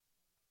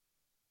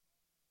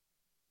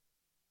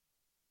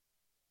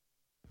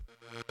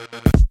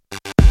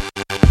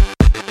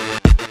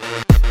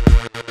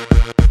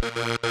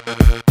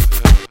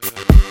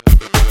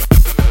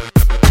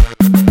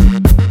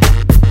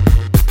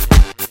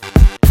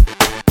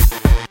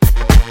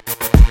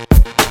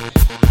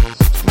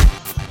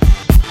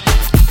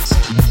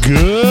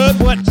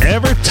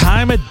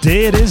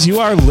day it is you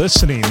are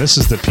listening. This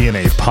is the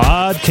PNA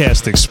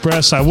Podcast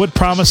Express. I would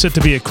promise it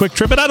to be a quick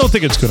trip, but I don't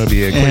think it's going to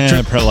be a quick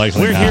trip.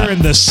 We're here in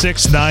the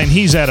 6'9".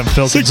 He's Adam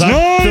Filkins.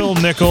 I'm Phil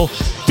Nickel,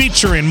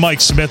 featuring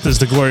Mike Smith as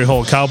the Glory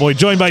Hole Cowboy,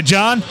 joined by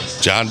John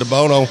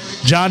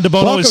DeBono. John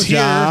DeBono is here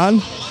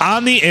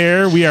on the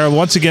air. We are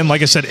once again,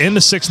 like I said, in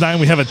the 6'9".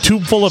 We have a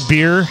tube full of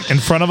beer in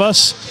front of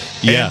us.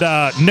 Yeah. And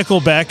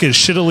Nickelback is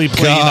shittily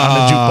playing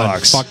on the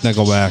jukebox. Fuck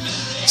Nickelback.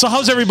 So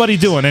how's everybody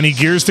doing? Any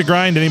gears to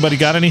grind? Anybody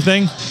got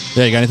anything?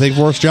 Yeah, you got anything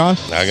for us, John?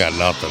 I got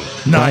nothing.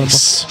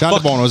 Nice. John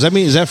DeBono.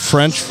 Is that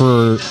French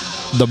for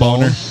the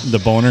boner? The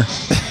boner?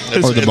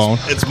 Or the bone?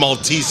 It's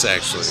Maltese,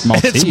 actually.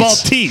 It's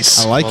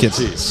Maltese. I like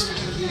Maltese.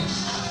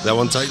 That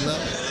one tightened up?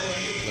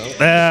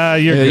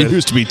 You're good. It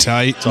used to be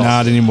tight.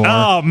 Not anymore.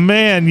 Oh,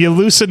 man, you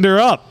loosened her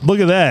up. Look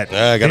at that.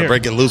 I got to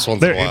break it loose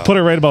once in a while. Put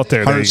it right about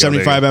there.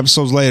 175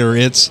 episodes later,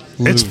 it's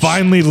loose. It's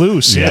finally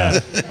loose, yeah.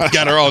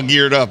 Got her all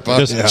geared up. Huh?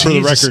 Just for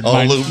the record,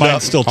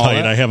 mine's still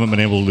tight. I haven't been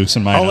able to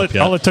loosen mine up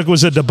yet. All it took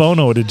was a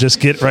DeBono to just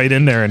get right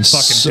in there and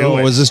fucking do it.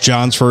 So was this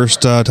John's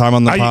first time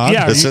on the pod?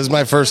 Yeah. This is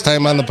my first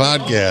time on the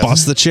podcast.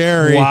 Bust the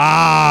cherry.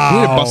 Wow.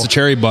 We need to bust the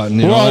cherry button.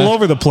 We're all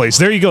over the place.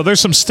 There you go. There's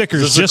some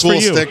stickers Is this just a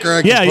cool for you. Sticker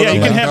I can Yeah, put you on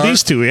can my have car?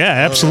 these two. Yeah,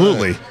 absolutely.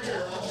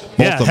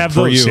 Yeah, them have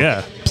for those, you.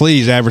 yeah.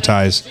 Please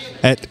advertise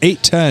at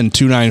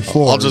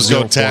 810-294. I'll just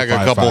go tag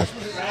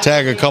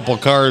a couple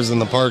cars in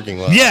the parking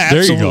lot. Yeah,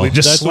 There you absolutely. go.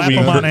 Just That's slap what we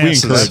them on encourage.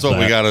 asses. That's what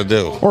we got to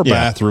do. Or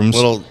bathrooms.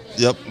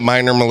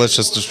 Minor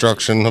malicious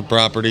destruction of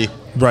property.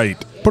 Right.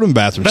 Put them in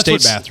bathrooms. State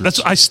what's- bathrooms.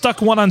 I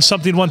stuck one on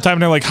something one time,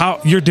 and they're like, "How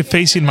you're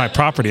defacing my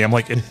property?" I'm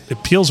like, "It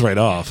peels right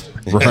off."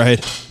 Right.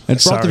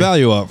 It brought the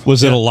value up.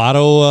 Was it a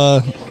lotto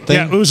thing?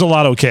 Yeah, it was a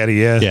lotto caddy.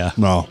 Yeah. Yeah.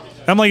 No.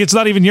 I'm like, it's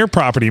not even your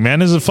property, man.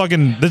 This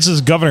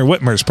is Governor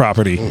Whitmer's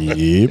property.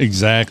 Yep.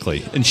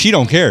 Exactly. And she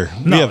don't care.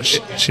 No, she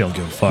don't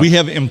give a fuck. We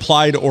have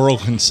implied oral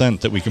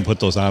consent that we can put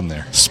those on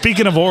there.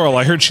 Speaking of oral,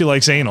 I heard she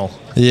likes anal.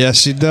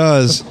 Yes, she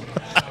does.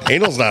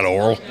 Anal's not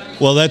oral.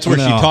 Well, that's where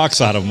she No.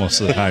 talks out of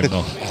most of the time,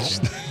 though.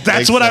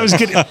 That's what I was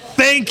getting.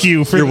 Thank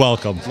you for. You're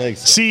welcome.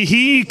 See,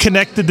 he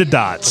connected the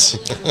dots.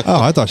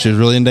 Oh, I thought she was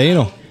really into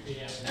anal.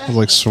 I was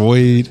like,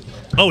 sweet.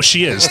 Oh,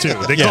 she is too.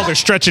 They called her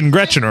Stretchin'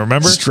 Gretchen.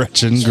 Remember?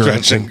 Stretching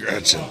Gretchen.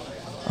 Gretchen.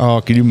 Oh,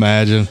 can you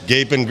imagine?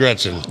 Gaping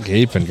Gretchen.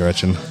 Gaping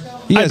Gretchen.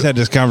 You guys had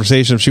this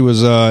conversation if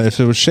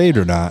it was shaved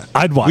or not.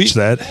 I'd watch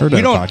that. Heard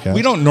We that on a podcast.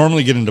 we don't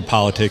normally get into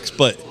politics,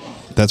 but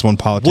That's one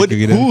politic you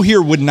get in. who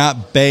here would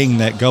not bang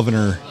that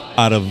governor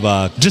out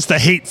of... Just a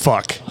hate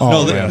fuck.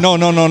 Oh, no,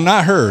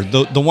 not her.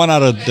 The one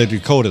out of the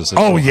Dakotas.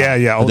 Oh yeah,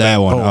 yeah. Oh, That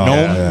one. Oh,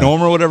 Nome, yeah.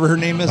 Nome or whatever her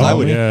name is. I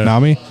would. yeah.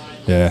 Nami?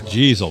 Yeah.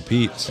 Jeez, oh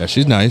Pete. Yeah,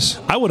 she's nice.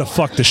 I would have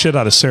fucked the shit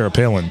out of Sarah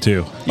Palin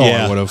too. Oh,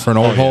 Yeah. I would have for an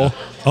old hole.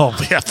 Oh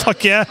yeah,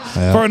 fuck yeah.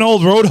 For an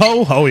old road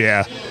hoe. Oh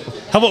yeah.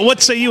 How about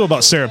what say you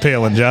about Sarah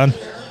Palin, John?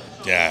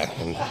 Yeah,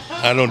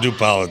 I don't do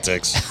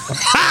politics.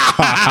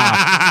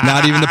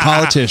 Not even the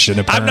politician, I'm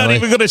apparently. not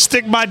even going to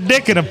stick my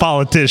dick in a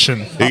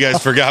politician. You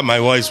guys forgot my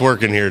wife's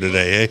working here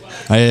today,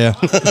 eh? Yeah.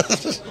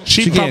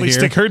 She'd can't probably hear.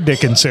 stick her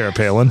dick in Sarah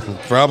Palin.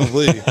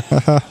 Probably.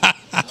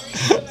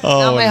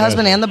 Now my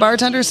husband and the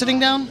bartender sitting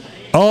down?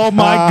 Oh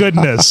my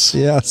goodness.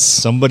 Yes.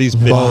 Somebody's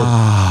been.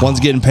 One's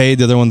getting paid,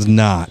 the other one's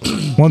not.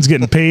 One's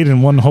getting paid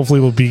and one hopefully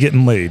will be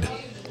getting laid.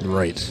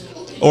 Right.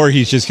 Or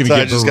he's just going So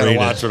to I get just got to berated.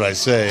 watch what I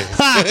say.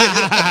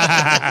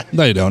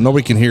 No, you don't.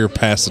 Nobody can hear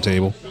past the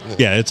table.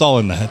 Yeah, it's all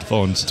in the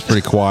headphones.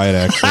 Pretty quiet,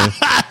 actually.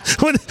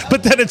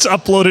 But then it's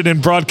uploaded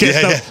and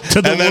broadcast out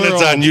to the And then world.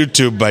 it's on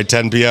YouTube by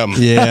 10 p.m.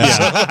 Yeah.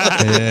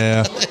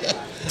 Yeah.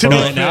 To be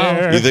Right now.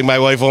 fair. You think my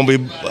wife won't be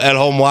at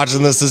home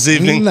watching this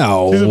evening?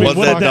 No. What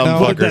that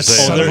dumb what did fucker that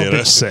say son on of the a bitch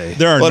internet? say?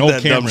 There are What no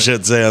that dumb cameras.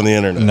 shit say on the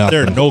internet? No.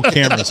 There are no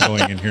cameras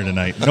going in here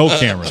tonight. No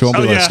cameras. She won't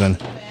be Oh, yeah. listening.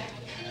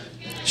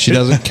 She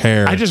doesn't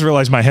care. I just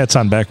realized my hat's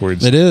on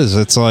backwards. It is.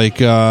 It's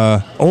like,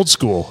 Old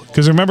school.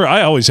 Because remember,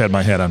 I always had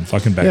my hat on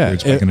fucking yeah,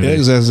 backwards back in the day. it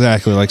is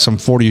exactly like some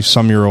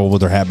 40-some-year-old with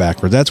their hat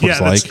backwards. That's what Yeah,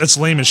 it's like. that's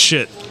lame as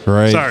shit.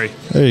 Right. Sorry.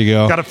 There you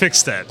go. Got to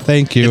fix that.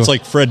 Thank you. It's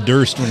like Fred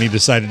Durst when he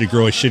decided to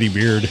grow a shitty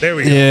beard. There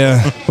we go.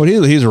 yeah. Well,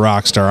 he's a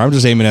rock star. I'm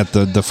just aiming at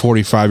the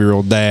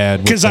 45-year-old dad.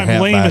 with Because the I'm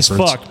hat lame as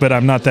backwards. fuck, but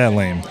I'm not that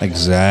lame.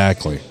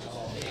 Exactly.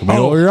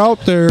 Oh, You're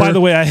out there. By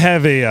the way, I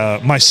have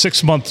my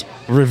 6-month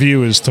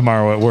review is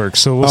tomorrow at work,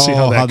 so we'll see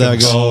how that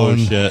goes. Oh,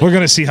 shit. We're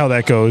gonna see how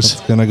that goes.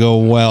 It's gonna go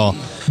well.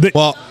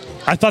 Well,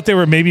 I thought they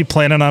were maybe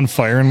planning on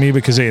firing me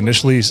because they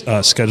initially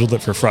scheduled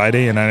it for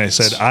Friday, and then I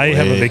said I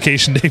have a Sweet.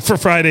 vacation day for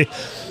Friday,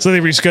 so they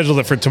rescheduled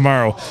it for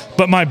tomorrow.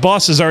 But my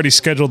boss has already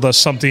scheduled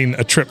us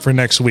a trip for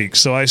next week,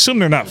 so I assume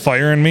they're not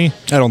firing me.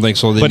 I don't think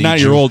so. They But need not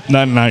you. your old,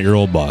 not your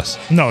old boss.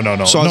 No.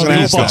 So I was no, gonna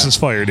the ask boss that. is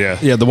fired. Yeah.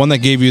 Yeah, the one that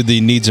gave you the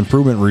needs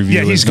improvement review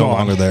Yeah, he's is no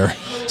gone. longer there.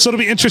 So it'll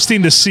be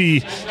interesting to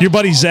see. Your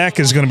buddy Zach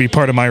is going to be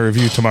part of my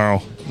review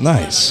tomorrow.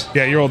 Nice.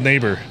 Yeah, your old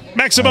neighbor,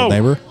 Maximo. Old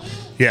neighbor?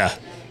 Yeah.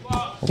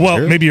 Well,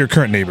 here? maybe your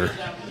current neighbor,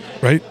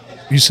 right?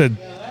 You said,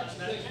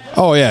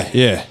 Oh, yeah.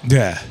 yeah.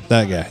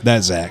 That guy.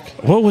 That Zach.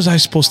 What was I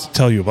supposed to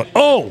tell you about?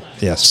 Oh,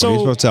 Yes. What are you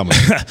supposed to tell me?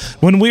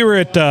 when we were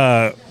at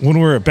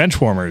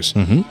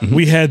Benchwarmers,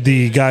 we had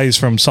the guys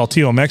from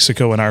Saltillo,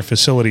 Mexico, in our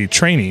facility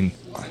training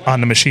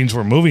on the machines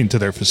were moving to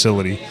their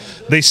facility.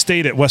 They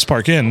stayed at West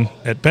Park Inn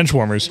at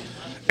Benchwarmers,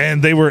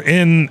 and they were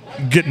in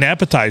getting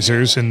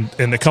appetizers, and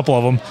a couple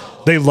of them,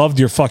 they loved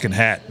your fucking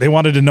hat. They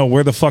wanted to know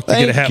where the fuck to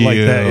get a hat like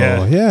that.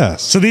 Yeah.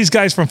 Yes. So these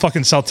guys from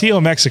fucking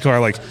Saltillo, Mexico are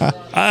like,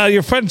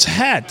 your friend's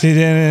hat. And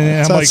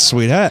that's I'm like, a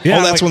sweet hat. Yeah,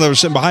 oh, that's when they were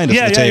sitting behind us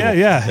at the table.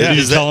 Yeah.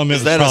 Is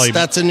that a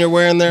Stetson you're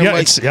wearing there, Yeah,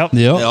 Mike? yep.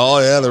 Oh,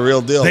 yeah, the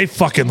real deal. They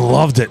fucking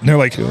loved it. And they're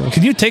like,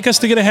 can you take us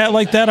to get a hat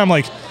like that? I'm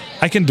like,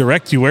 I can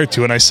direct you where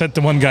to. And I sent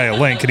the one guy a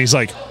link, and he's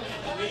like,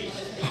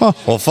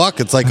 well,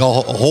 fuck, it's like a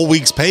whole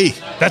week's pay.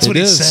 That's what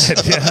he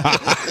said.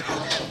 Yeah.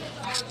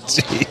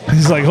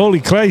 He's like,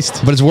 holy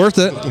Christ. But it's worth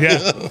it.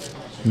 Yeah.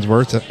 It's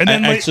worth it. And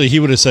then actually, he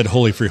would have said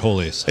holy free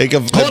holies. They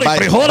can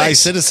buy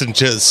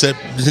citizenship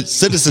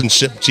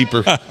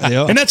cheaper.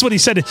 Yeah. And that's what he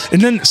said. And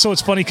then, so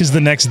it's funny because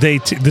the next day,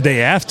 the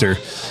day after,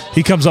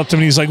 he comes up to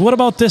me and he's like, what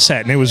about this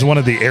hat? And it was one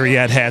of the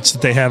Ariat hats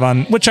that they have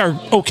on, which are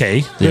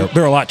okay.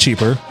 They're a lot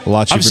cheaper. A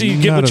lot cheaper. Obviously,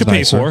 you get what you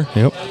pay for.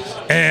 Yep.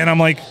 And I'm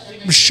like,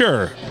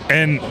 sure.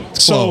 And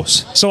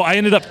so I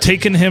ended up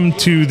taking him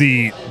to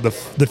the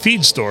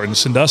feed store in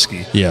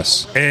Sandusky.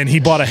 Yes. And he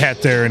bought a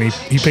hat there, and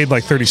he paid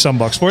like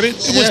 $30 for it. It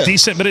was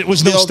decent, but it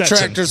was no Stetson.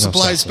 Tractor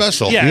Supply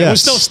special. Yeah, it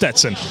was no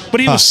Stetson.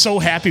 But he was so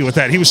happy with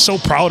that. He was so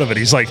proud of it.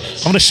 He's like,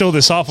 I'm going to show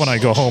this off when I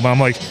go home. And I'm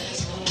like,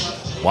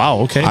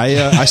 wow, okay.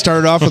 I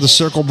started off with a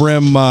circle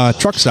brim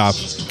truck stop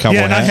cowboy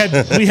hat.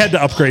 And we had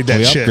to upgrade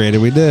that shit.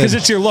 We did. Because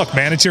it's your look,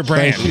 man. It's your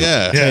brand. Thank you.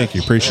 Yeah. Thank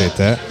you. Appreciate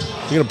that.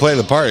 You're going to play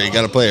the part. You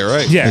got to play it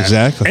right. Yeah.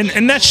 Exactly.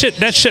 And that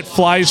shit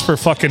flies for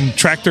fucking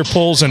tractor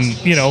pulls and,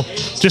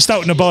 just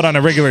out and about on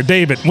a regular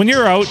day. But when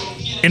you're out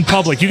in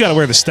public, you got to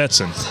wear the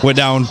Stetson. Went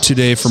down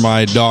today for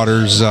my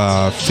daughter's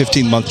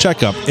 15-month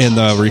checkup, and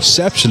the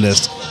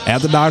receptionist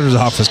at the doctor's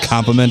office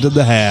complimented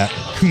the hat.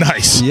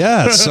 Nice.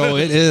 Yeah, so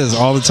it is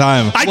all the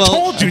time. I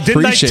told you,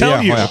 didn't I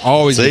tell you?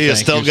 Always. So you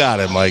still got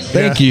it, Mike.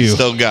 Thank you.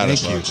 Still got it.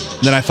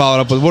 Then I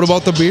followed up with, what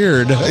about the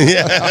beard?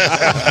 Yeah.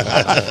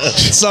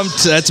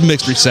 That's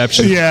mixed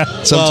reception. Yeah.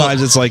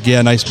 Sometimes it's like,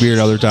 yeah, nice beard.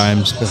 Other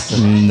times,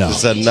 no. I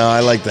said, no,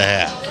 I like the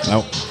hat.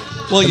 Nope.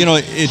 Well,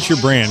 it's your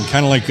brand.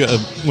 Kind of like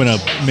when a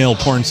male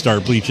porn star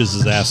bleaches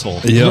his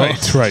asshole. Yeah.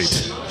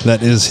 Right.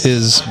 That is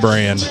his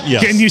brand.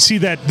 Yes. And you see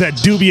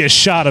that dubious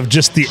shot of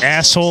just the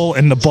asshole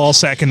and the ball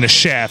sack and the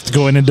shaft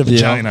going into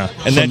vagina.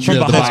 And that's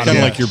kind of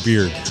like your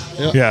beard.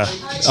 Yeah.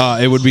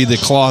 It would be the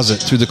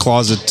closet, through the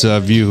closet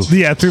view.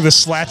 Yeah, through the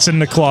slats in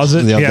the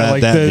closet. Yeah,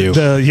 that view.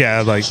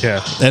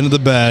 End of the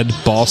bed,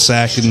 ball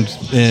sack and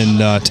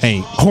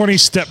taint. Horny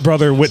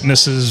stepbrother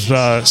witnesses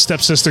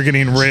stepsister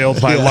getting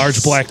railed by a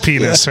large black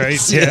penis, right?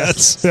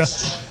 Yes. Yeah.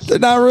 They're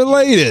not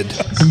related,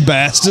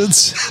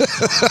 bastards.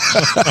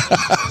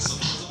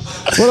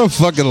 What a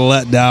fucking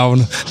letdown.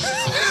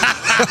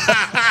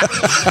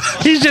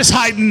 He's just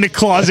hiding in the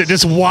closet,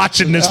 just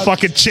watching this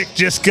fucking chick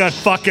just got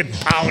fucking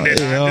pounded.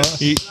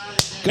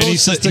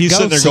 He's sitting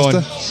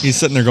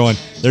there going,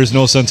 there's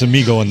no sense in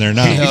me going there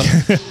now.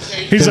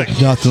 He's like,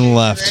 nothing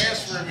left.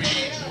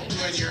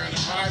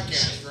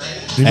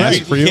 You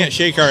can't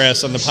shake our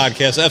ass on the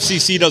podcast.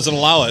 FCC doesn't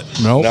allow it.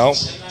 Nope. No.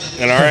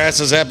 And our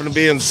asses happen to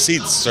be in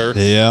seats, sir.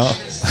 Yeah.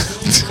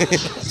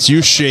 It's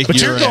you shake but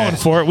your you're going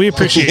ass. for it. We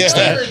appreciate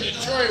that. You're in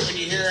Detroit when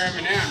you hear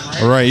Eminem,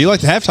 right? All right. You like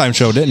the halftime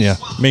show, didn't you?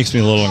 Makes me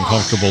a little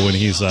uncomfortable when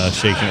he's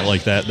shaking it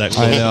like that.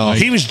 I know.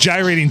 He was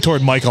gyrating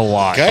toward Mike a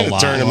lot. Kind of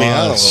turning me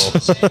on a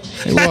little.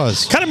 It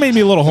was. Kind of made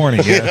me a little horny.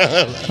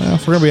 Yeah. Well,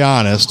 if we're going to be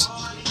honest,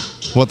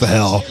 what the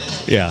hell?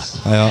 Yeah.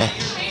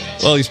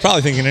 Well, he's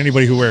probably thinking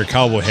anybody who wear a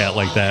cowboy hat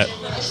like that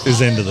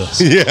is into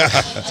this. Yeah.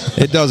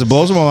 It does. It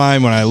blows my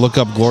mind when I look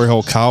up Glory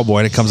Hole Cowboy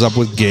and it comes up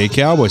with gay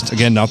cowboys.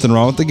 Again, nothing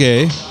wrong with the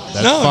gay.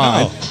 That's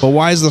fine. No. But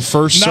why is the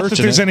first search? Not that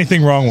there's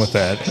anything wrong with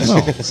that.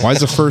 No. Why is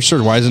the first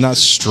search? Why is it not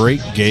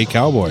straight gay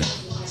cowboy?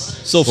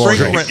 So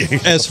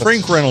as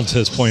Frank Reynolds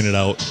has pointed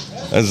out,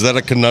 is that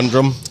a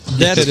conundrum?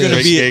 That's going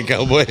to be a gay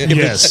cowboy. If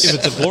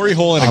it's a glory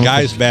hole in a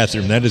guy's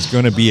bathroom, that is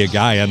going to be a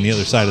guy on the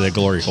other side of that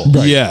glory hole.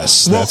 Right.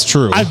 Yes, that's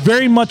true. I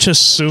very much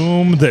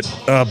assume that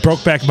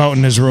Brokeback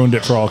Mountain has ruined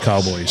it for all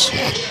cowboys.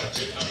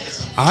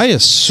 I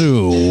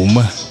assume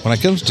when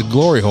it comes to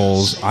glory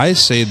holes, I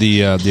say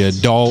the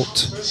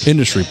adult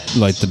industry,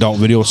 like the adult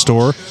video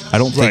store. I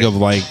don't think of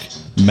like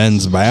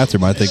men's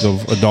bathroom. I think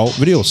of adult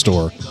video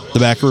store, the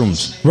back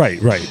rooms.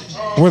 Right.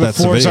 Where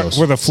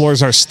the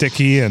floors are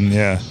sticky and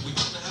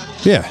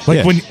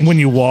when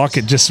you walk,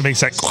 it just makes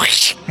that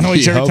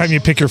noise every time you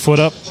pick your foot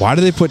up. Why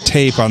do they put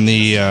tape on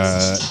the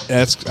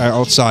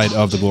outside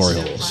of the glory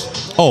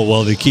holes? Oh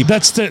well, they keep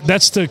that's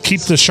to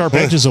keep the sharp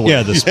edges away.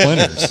 Yeah, the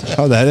splinters.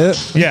 Oh, that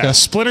it? Yeah, okay.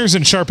 Splinters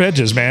and sharp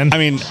edges, man. I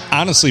mean,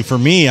 honestly, for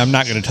me, I'm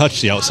not going to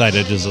touch the outside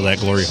edges of that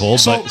glory hole,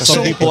 but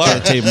some people are.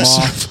 Tape them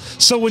off.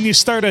 So when you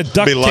start a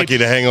duct Be lucky tape,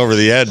 to hang over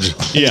the edge.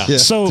 Yeah.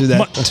 So do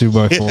that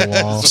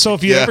 2x4 wall. So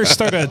if you ever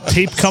start a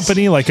tape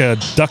company, like a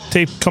duct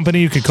tape company,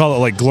 you could call it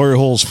like Glory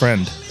Hole's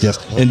friend. Yes.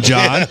 And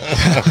John,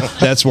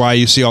 that's why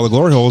you see all the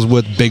glory holes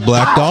with big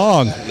black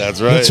dog.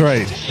 That's right. That's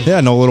right.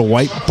 Yeah, no little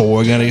white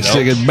boy gonna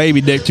stick his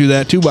baby dick through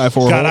that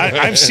 2x4 God, hole.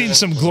 I've seen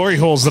some glory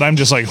holes that I'm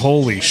just like,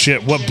 holy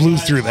shit, what blew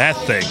through that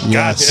thing?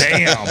 Yes.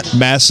 God damn.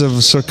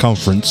 Massive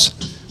circumference.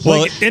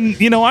 Well, Like, and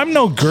you know, I'm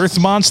no girth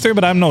monster,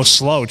 but I'm no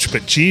slouch.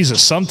 But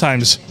Jesus,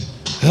 sometimes,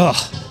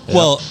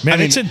 well, man, I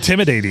mean, it's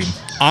intimidating.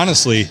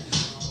 honestly,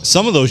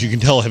 some of those you can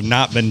tell have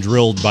not been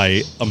drilled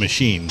by a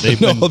machine. They've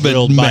No, been but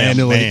drilled by a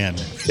manually. man.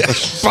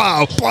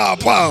 Pow, pow,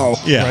 pow.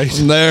 Yeah. Right.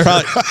 There.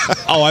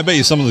 I bet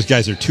you some of those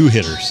guys are two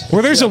hitters.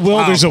 Where there's a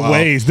will, there's a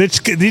way. They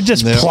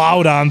just Yeah.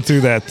 plowed on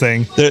through that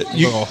thing.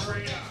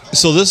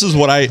 So this is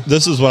what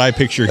I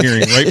picture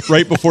hearing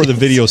right before the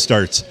video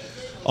starts.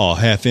 Oh,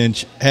 half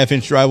inch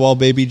drywall,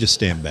 baby. Just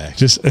stand back.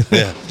 Just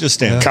Just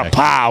stand back.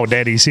 kapow,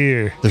 daddy's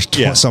here. There's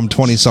Yeah. some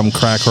 20-some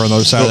cracker on the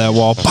other side of that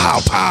wall.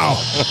 Pow,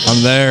 pow.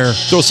 I'm there.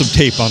 Throw some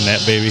tape on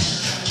that, baby.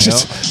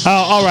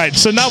 All right,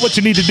 so now what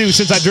you need to do,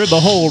 since I drilled the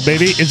hole,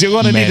 baby, is you're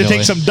going to need to Manually.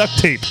 take some duct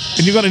tape,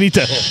 and you're going to need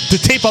to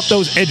tape up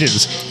those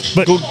edges.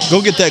 But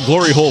Go get that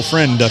glory hole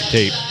friend duct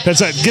tape.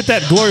 that's it. Get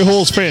that glory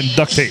hole's friend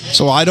duct tape.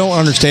 So I don't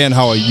understand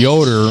how a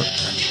Yoder,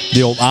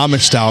 the old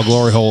Amish style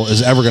glory hole,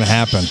 is ever going to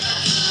happen.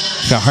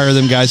 Got to hire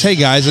them guys. Hey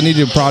guys, I need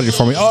a project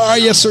for me. All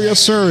right, yes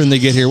sir. And they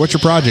get here. What's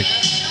your project?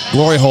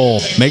 Glory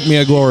hole. Make me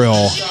a glory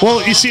hole.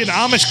 Well, you see, an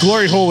Amish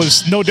glory hole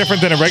is no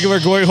different than a regular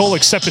glory hole,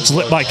 except it's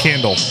lit by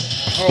candle.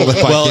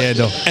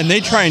 And they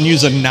try and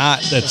use a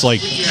knot that's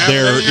like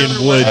there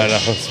in wood,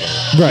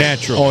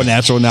 natural. Oh,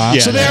 natural knot.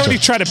 Yeah. So they natural. already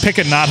try to pick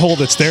a knot hole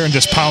that's there and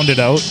just pound it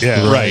out.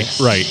 Yeah, Right.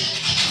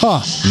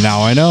 Huh.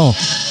 Now I know.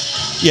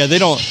 Yeah, they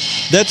don't.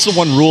 That's the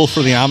one rule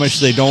for the Amish.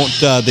 They don't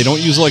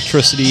use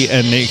electricity,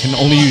 and they can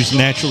only use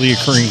naturally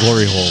occurring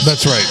glory holes.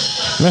 That's right.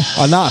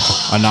 A knot.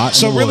 A knot.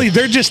 So in the really, wood.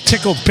 they're just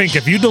tickled pink.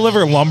 If you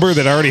deliver lumber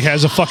that already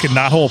has a fucking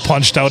knot hole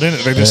punched out in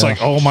it, they're just Yeah.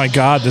 like, "Oh my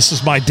god, this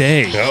is my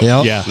day." Yep.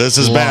 Yep. Yeah. This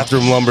is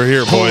bathroom lumber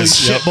here, Holy boys.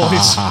 shit,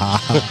 boys!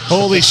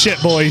 Holy shit,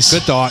 boys!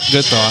 Good thought.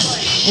 Good thought.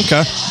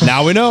 Okay.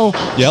 Now we know.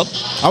 Yep.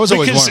 I was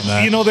always Because wanting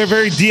that. you know they're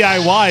very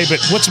DIY, but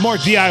what's more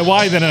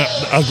DIY than a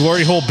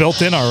glory hole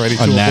built in already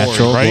to A a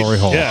natural glory, right? glory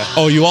hole. Yeah.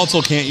 Oh, you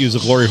also can't use a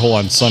glory hole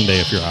on Sunday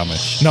if you're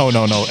Amish. No,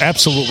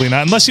 absolutely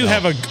not. Unless you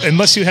have a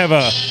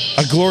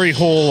glory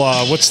hole.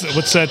 What's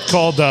that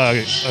called?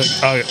 A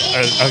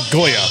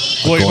Goya.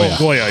 Glory hole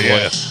Goya.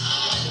 Yeah.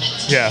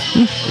 Yeah.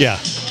 Yeah.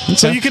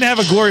 So you can have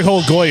a glory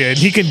hole Goya, and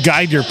he can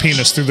guide your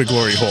penis through the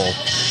glory hole.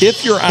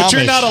 If you're Amish, But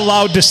you're not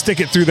allowed to stick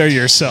it through there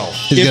yourself.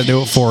 He's going to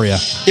do it for you.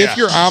 If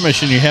you're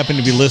Amish and you happen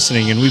to be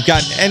listening and we've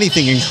gotten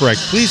anything incorrect,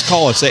 please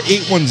call us at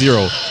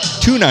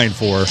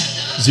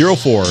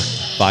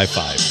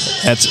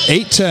 810-294-0455. That's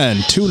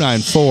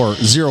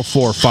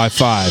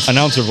 810-294-0455.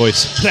 Announcer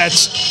voice.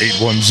 That's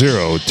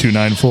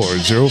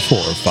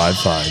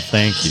 810-294-0455.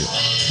 Thank you.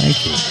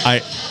 Thank you.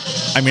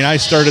 I mean, I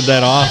started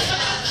that off,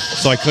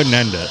 so I couldn't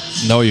end it.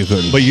 No, you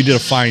couldn't. But you did a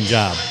fine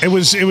job. It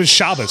was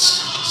Shabbos,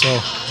 so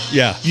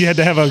Yeah. you had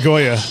to have a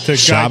Goya to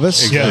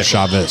Shabbos? guide. Yeah, Or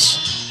Shabbos?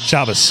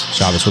 Shabbos.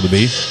 Shabbos with a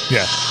B?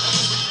 Yeah.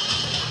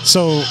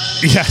 So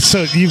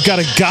you've got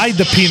to guide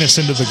the penis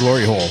into the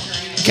glory hole.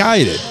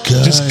 Guide it.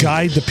 Just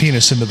guide the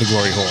penis into the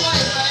glory hole.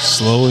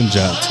 Slow and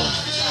gentle.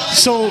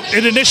 So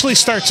it initially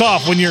starts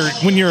off when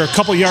you're a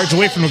couple yards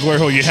away from the glory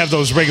hole. You have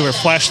those regular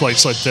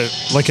flashlights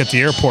like at the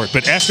airport,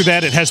 but after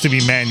that it has to be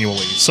manually.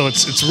 So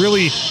it's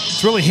really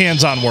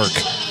hands-on work.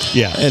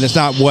 Yeah. And it's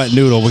not wet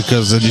noodle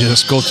because then you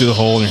just go through the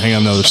hole and you hang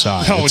on the other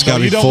side. No, It's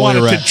gotta you be don't fully want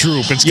it erect. to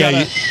droop. It's Yeah,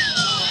 gotta.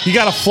 You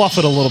got to fluff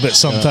it a little bit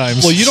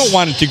sometimes. Well, you don't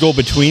want it to go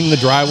between the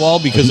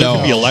drywall because there No.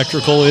 could be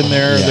electrical in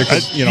there. Yeah. There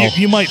could,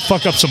 you might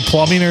fuck up some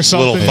plumbing or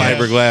something. Little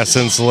fiberglass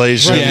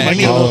insulation. Right, Yeah, you might any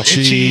get a little little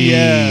itchy.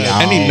 Yeah.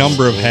 Any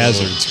number of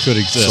hazards could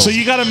exist. So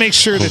you got to make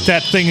sure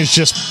that thing is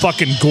just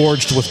fucking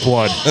gorged with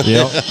blood,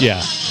 Yep. yeah.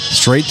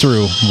 Straight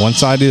through, one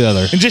side to the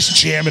other. and just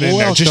jam it in there.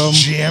 Welcome. Just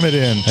jam it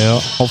in. Yeah.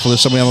 Hopefully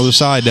there's somebody on the other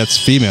side that's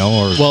female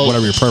or Well,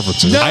 whatever your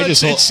preference is. No, I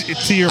it's just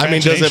to your I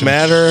mean, does it imagination.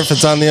 matter if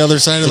it's on the other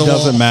side of the It wall?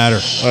 doesn't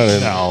matter.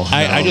 No.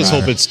 I just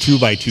hope it's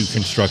 2x2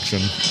 construction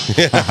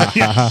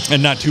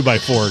and not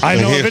 2x4. I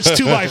know if it's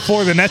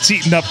 2x4, then that's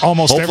eating up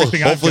almost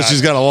everything I've Hopefully got.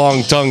 she's got a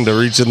long tongue to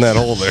reach in that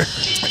hole there.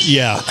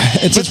 Yeah.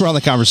 And since we're on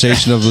the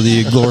conversation of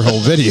the glory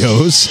hole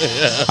videos,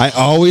 I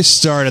always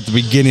start at the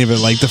beginning of it,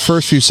 like the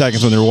first few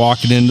seconds when they're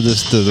walking into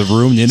the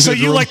room. The So individual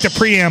you room. like the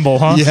preamble,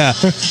 huh? Yeah.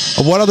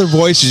 What other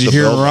voices you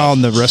hear build-up.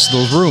 around the rest of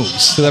those rooms?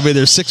 'Cause, I mean,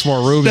 there's 6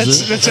 more rooms.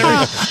 That's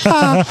every.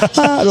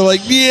 They're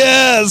like,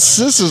 yes,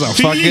 this is a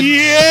fucking.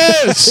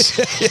 Yes.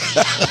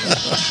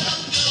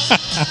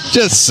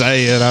 Just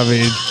saying. I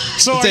mean,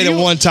 it's ain't a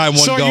one-time one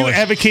So are going. you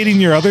advocating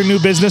your other new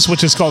business,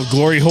 which is called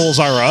Glory Holes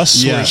R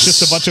Us? Yes. Where it's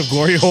just a bunch of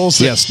glory holes?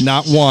 Yes,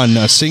 not one.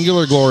 A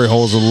singular glory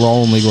hole is a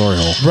lonely glory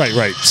hole.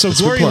 Right. So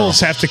glory plural. holes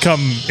have to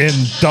come in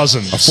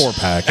dozens. A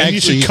 4-pack. And you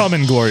Actually, should come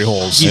in glory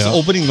holes. He's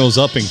opening those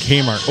up in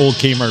Kmart, old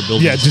Kmart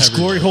buildings. Yeah, just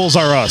everywhere. glory holes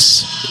R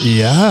Us.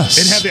 Yes.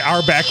 And have the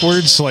R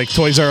backwards like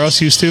Toys R Us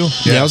used to.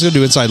 Yeah, I was going to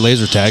do inside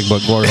laser tag,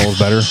 but glory hole's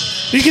better.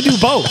 You can do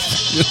both.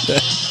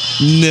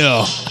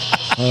 No.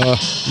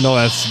 No,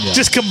 that's... Yeah.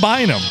 Just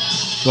combine them.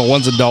 No,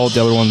 one's adult,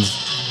 the other one's...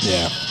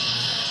 Yeah.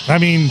 I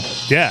mean,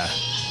 yeah.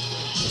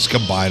 Just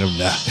combine them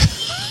now.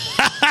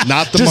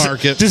 Not the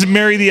market. Just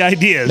marry the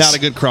ideas. Not a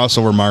good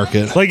crossover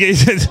market. Like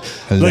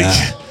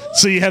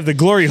so you have the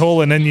glory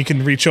hole, and then you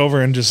can reach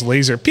over and just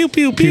laser pew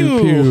pew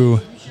pew.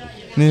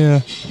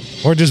 Yeah.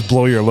 Or just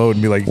blow your load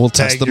and be like, We'll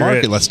test the you're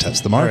market. it. Let's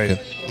test the market.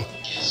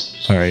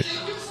 All right.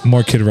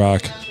 More Kid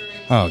Rock.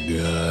 Oh,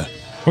 good.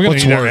 We're going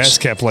What's to need our worse?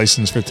 ASCAP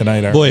license for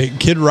tonight, aren't we? Boy,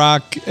 Kid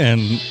Rock and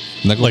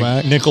Nickelback?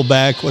 like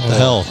Nickelback. What the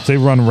hell? They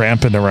run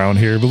rampant around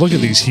here, but look at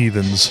these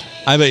heathens.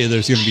 I bet you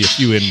there's going to be a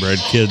few inbred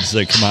kids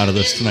that come out of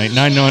this tonight.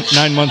 9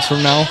 months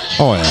from now,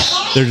 Oh, yeah.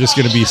 they're just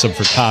going to be some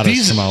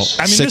frittatas come out.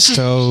 I mean, Six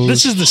toes.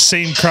 this is the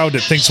same crowd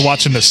that thinks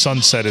watching the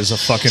sunset is a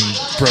fucking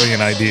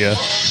brilliant idea.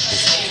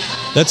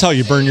 That's how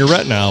you burn your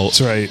retina out.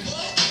 That's right.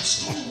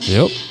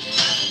 Yep.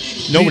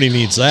 Nobody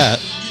needs that.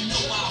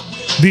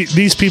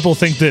 These people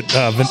think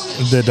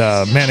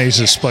that mayonnaise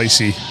is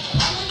spicy.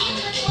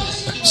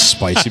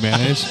 Spicy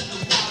mayonnaise.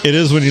 It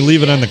is when you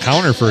leave it on the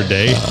counter for a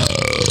day.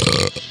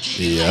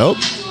 Yep.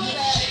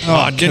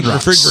 Oh, didn't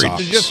Rock refrigerate.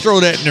 sucks. Just throw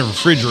that in the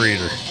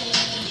refrigerator.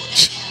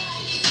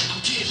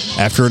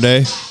 After a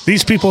day.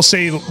 These people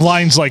say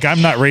lines like,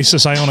 I'm not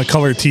racist, I own a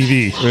color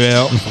TV.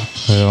 Yeah.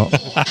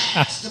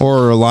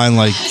 Or a line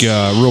like,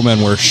 real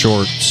men wear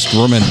shorts.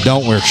 Real men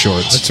don't wear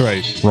shorts. That's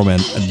right. Real men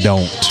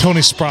don't.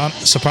 Tony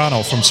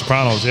Soprano from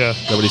Sopranos, yeah.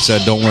 Nobody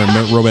said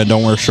real men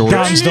don't wear shorts.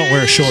 Dons don't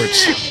wear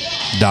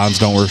shorts. Dons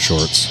don't wear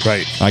shorts.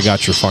 Right. I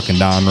got your fucking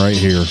Don right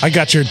here. I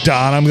got your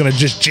Don. I'm going to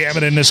just jam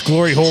it in this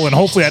glory hole, and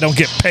hopefully I don't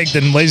get pegged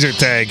in laser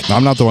tag.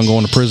 I'm not the one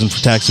going to prison for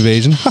tax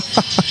evasion.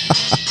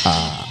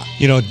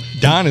 You know,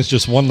 Don is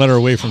just one letter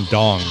away from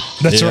dong.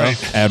 That's Yeah.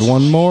 right. Add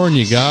one more and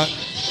you got...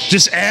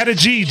 Just add a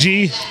G.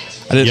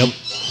 I didn't... Yep.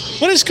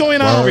 What is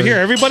going on over here?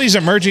 Everybody's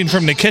emerging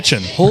from the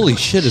kitchen. Holy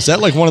shit! Is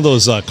that like one of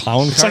those clown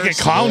cars? It's like a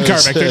clown car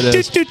back there. It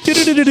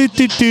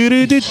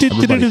is.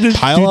 Everybody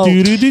pile out.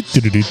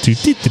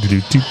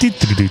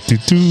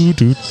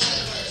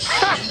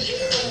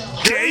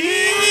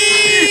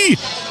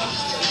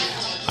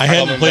 I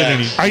hadn't played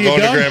any. Are you Going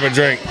done? to grab a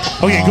drink.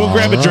 Okay, go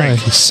grab a All drink. right.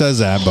 He says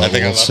that, but I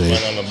think I we'll left see.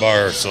 mine on the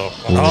bar, so.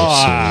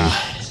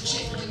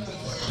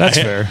 That's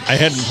fair. I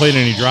hadn't played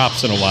any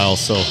drops in a while,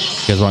 so You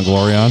guys want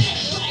Glory on?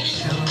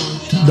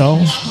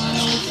 No.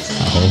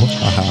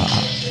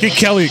 Get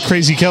Kelly,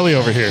 Crazy Kelly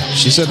over here.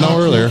 She said no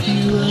earlier.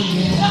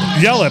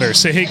 Yell at her.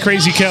 Say, hey,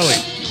 Crazy Kelly.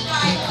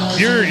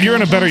 You're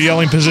in a better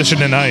yelling position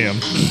than I am.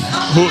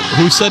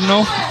 who said no?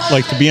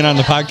 Like to being on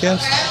the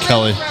podcast?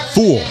 Kelly.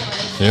 Fool,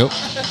 Yep.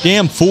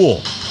 damn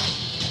fool.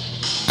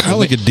 Kind of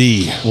like a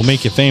D. Will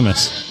make you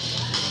famous.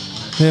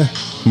 Yeah.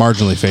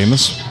 Marginally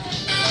famous.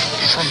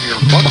 From your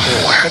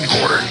butthole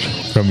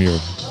headquarters. From your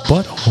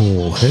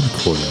butthole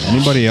headquarters.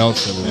 Anybody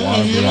else that would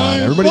want to be on?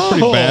 Everybody's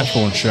pretty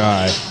bashful and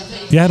shy.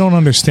 Yeah, I don't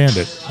understand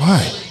it.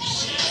 Why?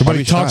 Everybody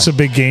be talks shy? a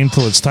big game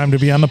till it's time to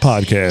be on the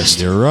podcast.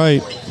 You're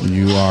right.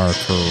 You are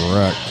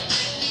correct.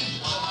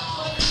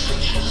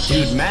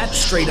 Dude, Matt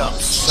straight up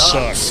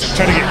sucks.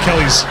 Try to get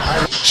Kelly's.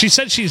 She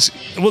said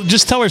well,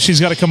 just tell her she's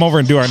got to come over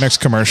and do our next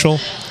commercial.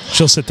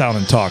 She'll sit down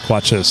and talk.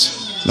 Watch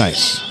this.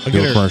 Nice. I'll Do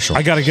get a her- commercial.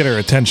 I got to get her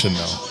attention,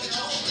 though.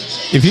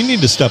 If you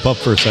need to step up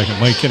for a second,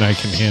 Mike and I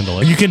can handle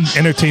it. You can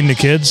entertain the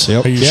kids.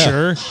 Yep. Are you Yeah.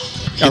 sure?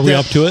 Are we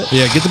up to it?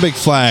 Yeah, get the big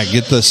flag.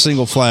 Get the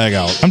single flag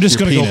out. I'm just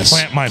Your going to go penis.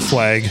 plant my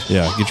flag.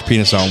 Yeah, get your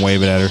penis out and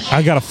wave it at her.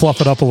 I got to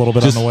fluff it up a little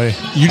bit Just- on the way.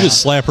 You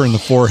just slap her in the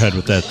forehead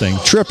with that thing.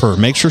 Trip her.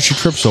 Make sure she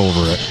trips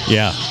over it.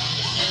 Yeah.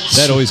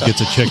 That always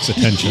gets a chick's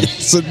attention.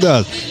 Yes, it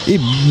does.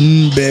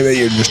 Baby,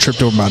 you just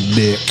tripped over my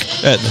dick.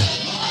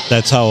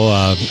 That's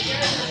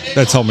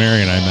how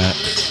Mary and I met.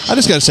 I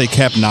just got to say,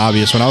 Captain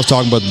Obvious, when I was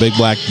talking about the big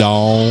black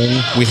dong,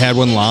 we had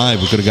one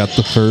live. We could have got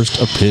the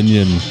first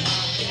opinion.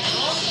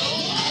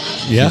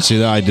 Yeah. You see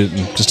that? I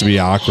didn't, just to be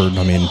awkward.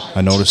 I mean,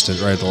 I noticed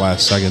it right at the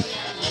last second.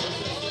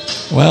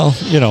 Well,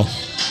 you know,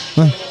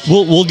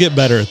 we'll get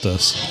better at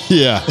this.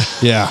 Yeah.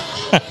 Yeah.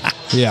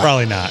 Yeah.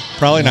 Probably not.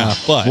 Probably not.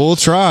 But We'll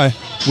try.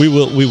 we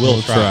will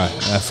We'll try.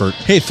 try. Effort.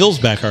 Hey, Phil's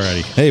back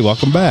already. Hey,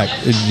 welcome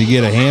back. Did you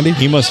get a handy?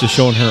 He must have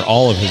shown her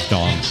all of his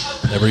dong.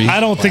 I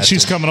don't think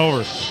she's coming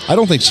over. I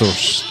don't think so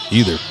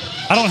either.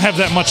 I don't have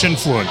that much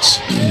influence.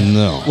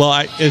 No. Well,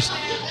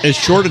 as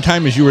short a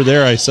time as you were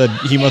there, I said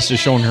he must have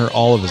shown her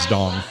all of his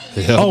dong.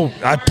 Yeah. Oh,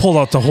 I pulled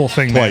out the whole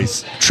thing man.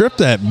 Twice. Trip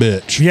that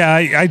bitch. Yeah,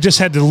 I just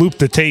had to loop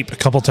the tape a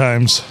couple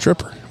times.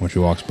 Trip her when she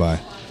walks by.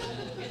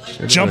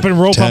 Jumping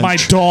rope on my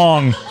Tench.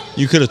 dong.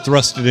 You could have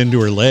thrust it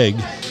into her leg.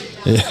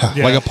 Yeah.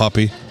 Yeah. Like a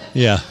puppy.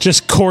 Yeah.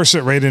 Just course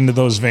it right into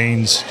those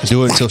veins.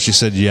 Do it until she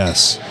said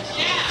yes.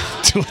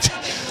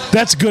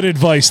 That's good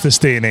advice this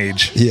day and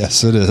age.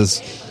 Yes, it is.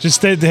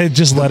 Just let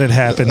it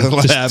happen. Let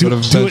it Just happen do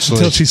it eventually.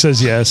 until she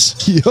says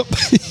yes. Yep.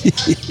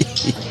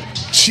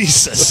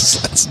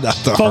 Jesus. That's not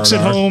the Folks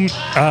hard at R. home,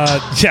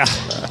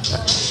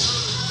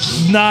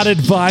 not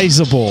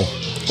advisable.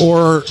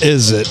 Or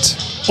is it?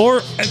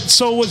 Or,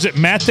 so was it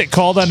Matt that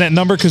called on that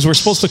number? Because we're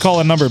supposed to call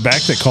a number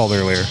back that called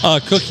earlier.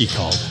 Cookie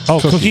called. Oh,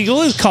 Cookie.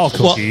 Let's call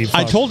Cookie. Well,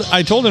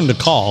 I told him to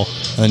call,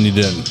 And you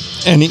didn't.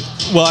 and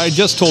I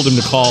just told him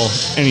to call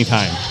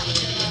anytime,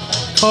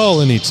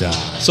 Call anytime.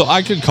 so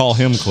I could call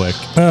him quick.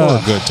 Or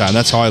a good time.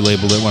 That's how I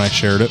labeled it when I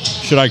shared it.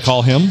 Should I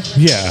call him?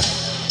 Yeah.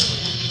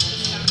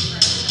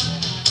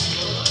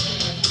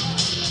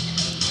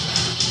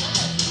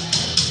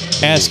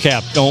 Ass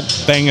cap, don't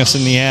bang us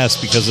in the ass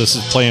because this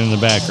is playing in the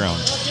background.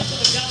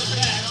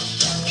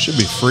 Should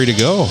be free to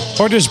go.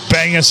 Or just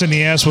bang us in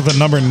the ass with a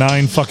number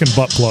 9 fucking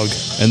butt plug.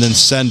 And then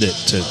send it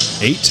to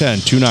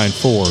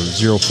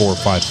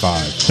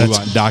 810-294-0455. We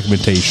want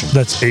documentation.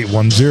 That's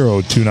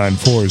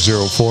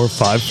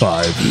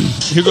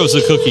 810-294-0455. Here goes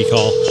the cookie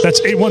call.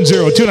 That's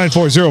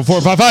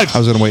 810-294-0455. I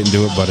was going to wait and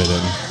do it, but I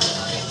didn't.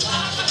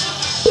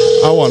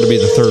 I wanted to be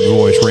the third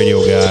voice radio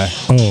guy.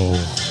 Oh.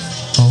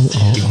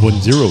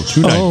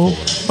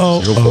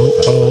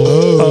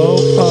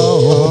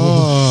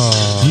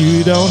 810-294.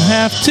 You don't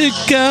have to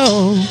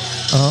go.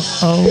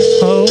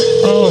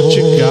 But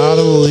you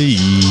gotta leave.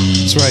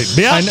 That's right.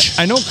 Bitch.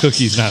 I know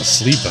Cookie's not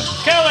sleeping.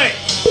 Kelly.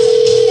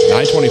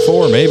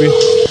 924, maybe.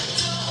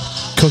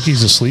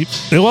 Cookie's asleep.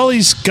 Well,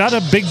 he's got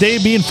a big day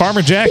being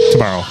Farmer Jack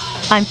tomorrow.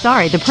 I'm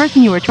sorry, the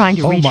person you were trying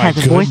to Oh reach my has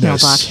a voicemail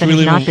goodness. box that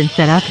Really has not been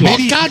set up yet.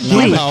 Maybe- God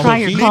Please damn it, try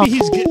your call.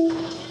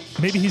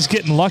 Maybe he's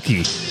getting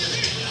lucky.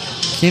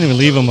 Can't even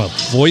leave him a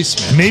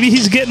voicemail. Maybe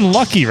he's getting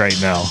lucky right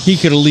now. He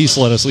could at least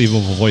let us leave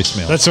him a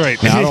voicemail. That's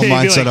right. Yeah, I don't Be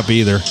mind like- setup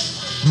either.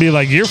 Be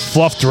like, you're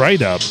fluffed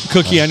right up.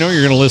 Cookie, I know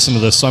you're going to listen to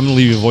this, so I'm going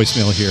to leave you a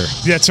voicemail here.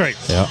 That's right.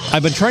 Yeah.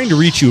 I've been trying to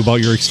reach you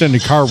about your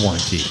extended car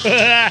warranty.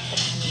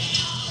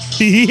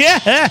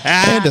 Yeah.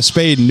 And to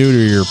spade and neuter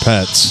your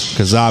pets,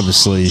 because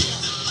obviously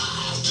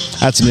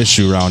that's an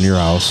issue around your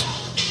house.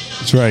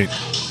 That's right.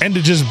 And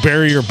to just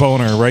bury your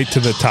boner right to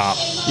the top.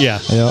 Yeah.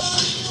 Yeah.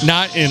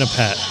 Not in a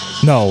pet.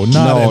 No,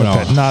 not in a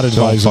pet. Not Don't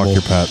advisable. fuck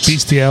your pets.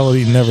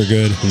 Bestiality, never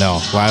good.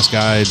 No. Last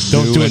guy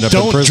Don't do end it. up in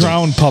Don't prison.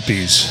 drown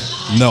puppies.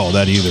 No,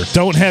 that either.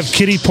 Don't have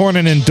kitty porn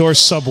and endorse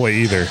Subway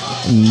either.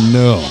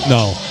 No.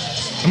 No.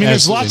 I mean,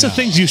 there's Absolutely lots of not.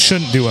 things you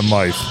shouldn't do in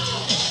life.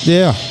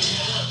 Yeah.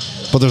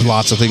 But there's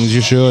lots of things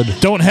you should.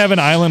 Don't have an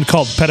island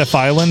called Pedophile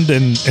Island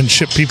and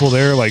ship people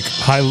there like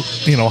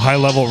high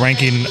level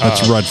ranking.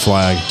 That's red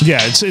flag. Yeah,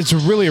 it's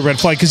really a red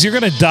flag because you're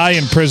going to die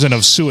in prison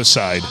of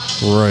suicide,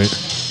 Right.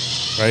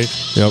 right?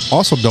 Yep.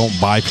 Also, don't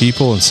buy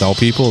people and sell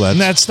people. And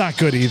that's not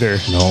good either.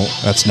 No,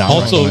 that's not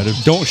Also,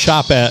 recommended. don't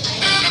shop at.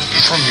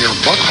 From your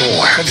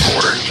butthole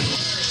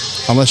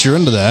headquarters. Unless you're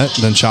into that,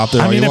 then shop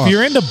there I all mean, you if want.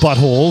 you're into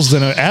buttholes,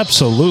 then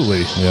absolutely.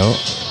 Yep.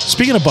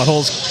 Speaking of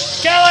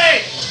buttholes,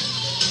 Kelly.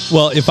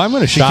 Well, if I'm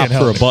going to shop can't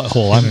for a help me.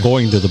 butthole, I'm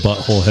going to the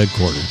butthole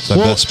headquarters. It's the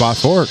best spot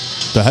for it.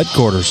 The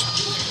headquarters.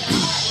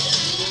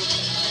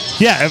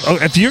 Yeah,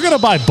 if you're going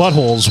to buy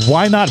buttholes,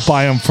 why not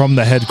buy them from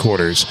the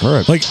headquarters?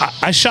 Right. Like,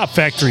 I shop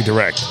factory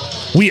direct.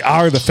 We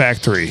are the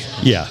factory.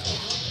 Yeah.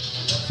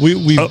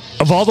 We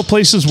Of all the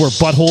places where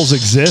buttholes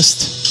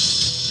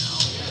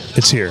exist,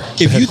 it's here. the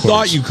if you headquarters.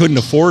 thought you couldn't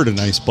afford a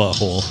nice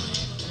butthole,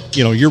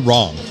 you're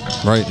wrong.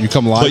 Right. You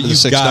come live But to the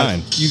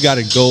 6-9. you got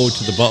to go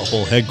to the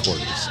butthole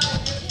headquarters.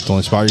 It's the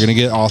only spot you're going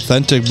to get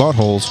authentic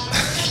buttholes.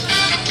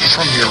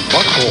 From your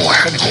butthole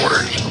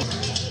headquarters.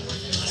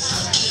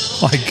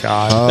 My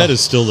God. That is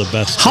still the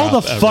best. How the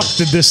drop ever. fuck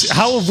did this?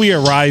 How have we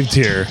arrived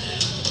here?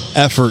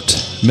 Effort.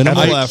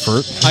 Minimal I-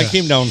 effort. I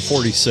came down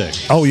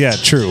 46. Oh yeah,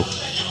 true.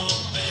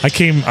 I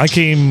came.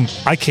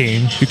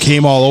 You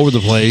came all over the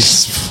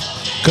place.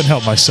 Couldn't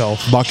help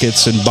myself.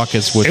 Buckets and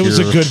buckets with It was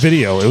a your good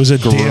video. It was a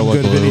damn Gorilla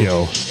good Glue.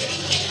 video.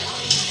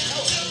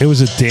 It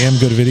was a damn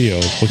good video.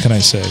 What can I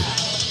say?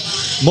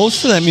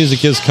 Most of that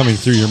music is coming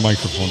through your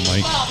microphone,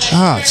 Mike.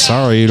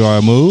 sorry. Do I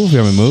move?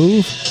 You want me to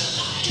move?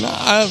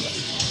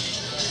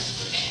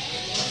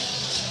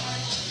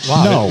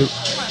 Wow. No.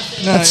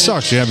 That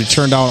sucks. You have to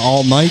turn down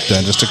all night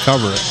then just to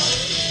cover it.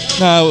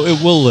 No,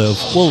 it will live.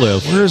 We'll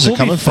live. Where is We'll it be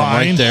coming from?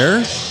 fine. Right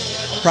there?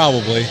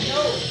 Probably.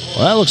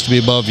 Well, that looks to be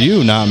above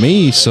you, not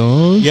me,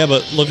 son. Yeah,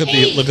 but look at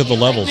the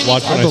levels.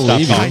 Watch when I stop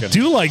believe you. I talking.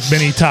 do like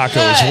mini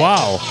tacos.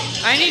 Wow.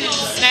 I need a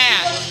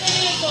snack.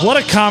 What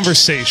a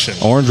conversation.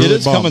 Orange It really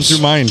is coming bumps.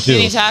 through mine too.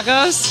 Mini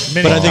tacos?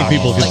 Mini But I think tacos.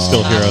 people can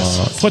still hear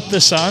us. Put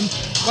this on.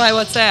 Why?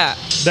 What's that?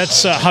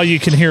 That's how you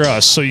can hear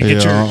us. So you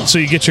get your I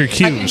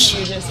can cues. hear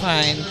you just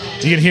fine.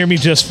 You can hear me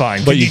just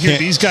fine. But Can you hear can't.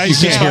 these guys? You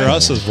can't just hear fine?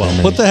 us as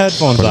well. Put the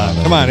headphones on.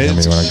 Come on,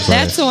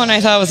 That's the one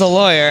I thought was a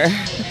lawyer.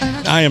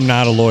 I am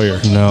not a lawyer.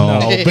 No.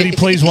 No, but he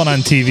plays one on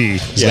TV.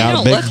 He's got a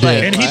don't big look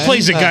like dick. And he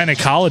plays a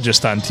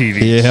gynecologist on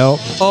TV. Yeah, help.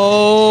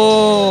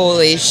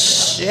 Holy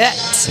shit.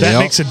 That Yep.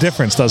 makes a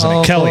difference, doesn't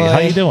Oh, it? Kelly, how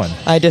boy. you doing?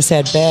 I just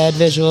had bad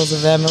visuals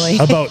of Emily.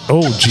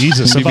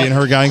 Jesus. You being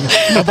her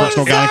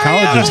personal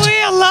gynecologist.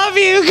 I love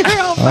you,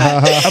 girl.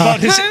 But About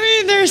his I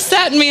mean, they're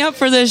setting me up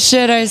for this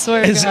shit, I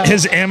swear to God.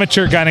 his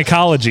amateur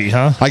gynecology,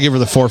 huh? I give her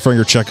the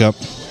 4-finger checkup.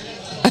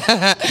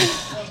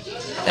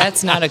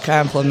 That's not a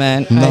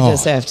compliment, No. I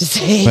just have to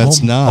say.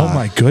 That's not. Oh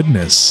my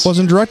goodness.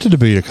 Wasn't directed to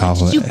be a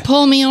compliment. You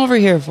pull me over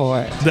here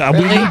for? We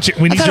Really?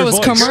 we need I thought your it was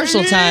voice.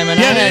 commercial time, and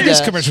I Yeah, had it is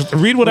to commercial.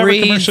 Read whatever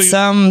read commercial you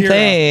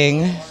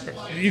something.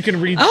 You can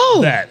read Oh.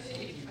 that.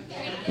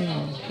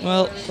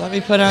 Well, let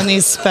me put on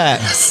these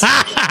specs.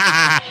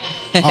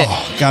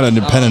 Oh, got a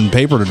pen and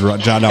paper to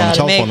jot down the Gotta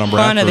telephone make number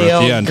fun after of the at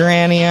old the end.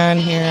 granny on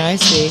here. I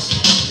see.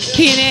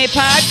 P&A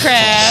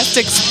Podcast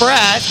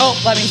Express. Oh,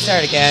 let me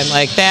start again.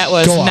 Like, that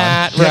was Go on.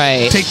 not Yep,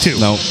 right. Take two.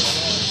 No.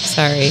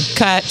 Sorry.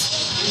 Cut.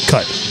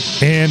 Cut.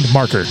 And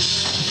marker.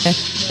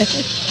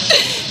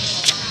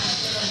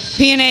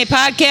 P&A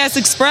Podcast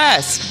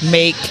Express.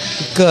 Make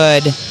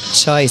good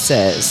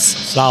choices.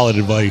 Solid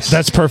advice.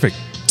 That's perfect.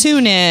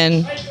 Tune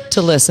in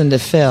to listen to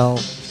Phil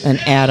and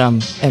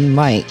Adam and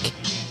Mike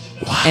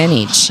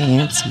any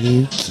chance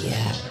you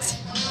get.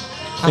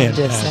 I'm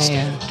just Fantastic.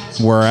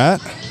 saying. Where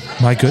at?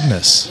 My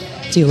goodness.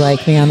 Do you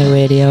like me on the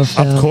radio,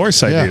 Phil? Of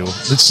course I Yeah. do. Do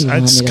It's you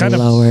want me to kind of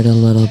lower it a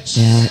little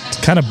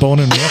bit?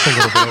 boning me up a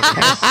little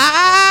bit.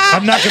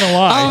 I'm not gonna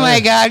lie. Oh my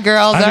God,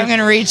 girls! I'm I'm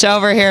gonna reach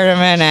over here in a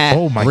minute.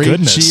 Oh my Reachy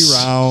goodness.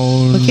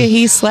 round. Okay,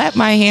 he slapped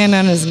my hand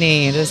on his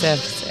knee. I just have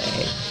to say.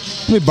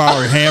 Let me borrow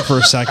your hand for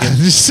a second.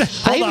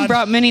 I Hold even on.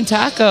 brought mini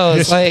tacos.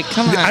 Yes. Like,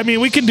 come on. I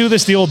mean, we can do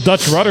this the old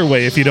Dutch rudder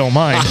way if you don't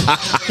mind.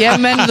 If you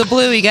haven't been to the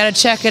Blue, you got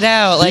to check it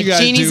out. Like,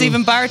 gotta Jeannie's do-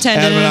 even bartending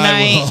Adam and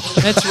I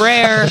tonight. It's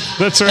rare.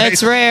 That's right.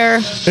 It's rare.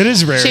 It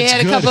is rare. She It's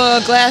had a good. couple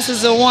of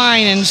glasses of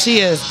wine, and she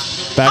is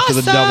Back to the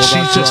awesome. double She's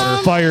Dutch just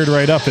rudder. fired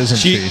right up, isn't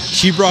She she?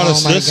 she brought Oh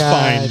us my this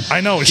God. fine.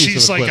 I know. piece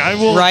She's of like, I equipment.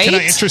 will. Can I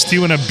Right? interest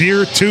you in a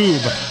beer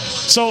tube?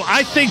 So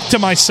I think to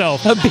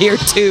myself, a beer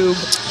tube.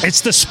 it's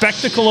the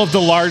spectacle of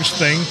the large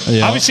thing.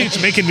 Yeah. Obviously, it's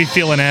making me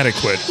feel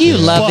inadequate. You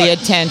love the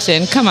But-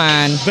 attention. Come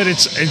on. But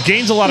it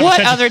gains a lot of What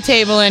attention. other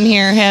table in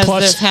here has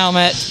Plus- this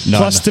helmet?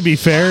 Plus, to be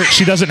fair,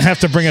 she doesn't have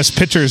to bring us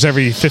pictures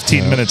every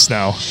 15 minutes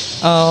now.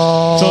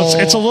 Oh. So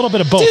it's a little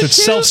bit of both. Toot It's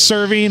toot.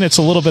 self-serving. It's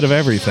a little bit of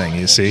everything,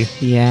 you see.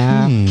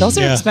 Yeah. Those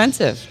are Yeah.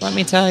 expensive, let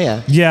me tell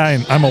you. Yeah,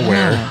 I'm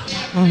aware.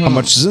 How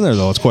much is in there,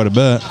 though? It's quite a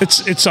bit.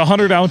 It's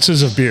 100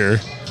 ounces of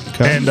beer.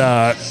 Okay.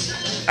 And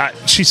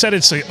she said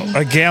it's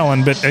a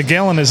gallon, but a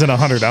gallon isn't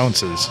 100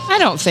 ounces. I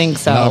don't think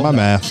so. Not my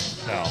math.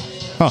 No.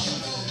 Huh.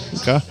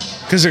 Okay.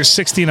 Because there's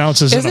 16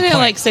 ounces Isn't in a it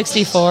pint. like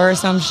 64 or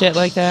some shit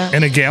like that?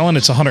 In a gallon,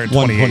 it's 128.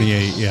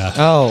 128, yeah.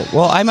 Oh,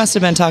 well, I must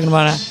have been talking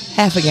about a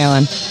half a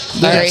gallon.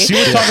 Sorry. Yes, you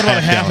were talking about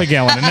a half a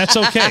gallon, and that's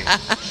okay.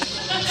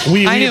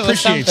 We I knew it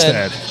was appreciate something.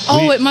 that.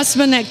 Oh, We- it must have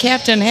been that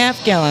Captain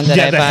half gallon that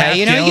Yeah, I the buy. half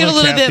You know, you get a gallon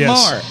little cap, bit yes.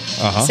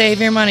 more. Uh-huh. Save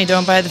your money.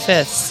 Don't buy the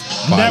fifths.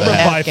 never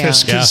that. buy Half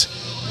fists gallon. because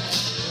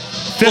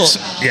fists.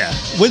 Yeah.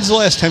 When's the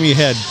last time you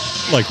had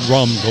like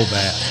rum go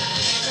bad?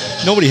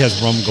 Nobody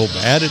has rum go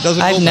bad. It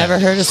doesn't. I've go never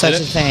bad. heard of such a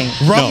Did it? thing.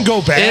 Rum No.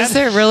 go bad. Is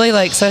there really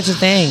like such a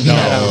thing? No,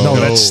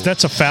 No.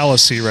 that's a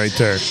fallacy right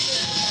there.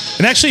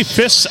 And actually,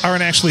 fists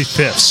aren't actually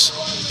fifths.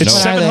 It's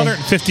What are they?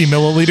 750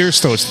 milliliters,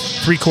 so it's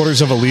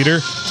 3/4 of a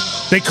liter.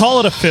 They call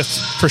it a fifth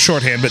for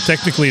shorthand, but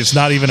technically it's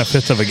not even a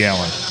fifth of a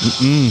gallon.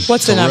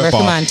 What's the a number?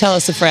 Come ripoff. on, tell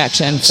us the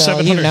fraction. So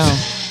 700. you know.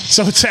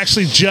 So it's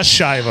actually just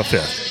shy of a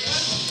fifth.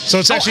 So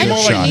it's actually more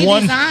don't like see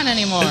one, on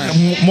anymore.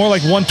 more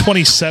like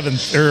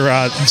 1/27th, or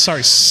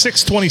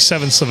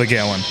 6/27ths of a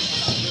gallon.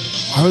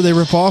 Why would they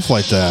rip off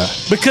like that?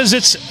 Because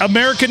it's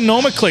American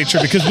nomenclature.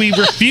 Because we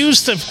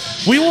refuse to.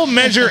 We will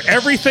measure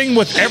everything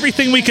with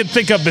everything we can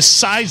think of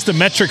besides the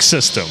metric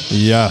system.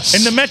 Yes.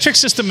 And the metric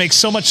system makes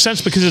so much sense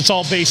because it's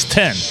all base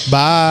 10.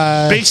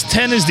 Bye. Base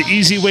 10 is the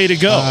easy way to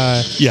go.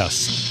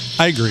 Yes,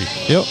 I agree.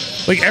 Yep.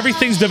 Like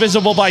everything's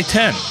divisible by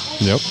 10.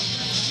 Yep.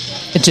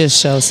 It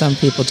just shows some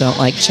people don't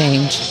like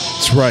change.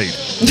 That's right.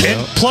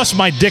 And plus,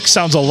 my dick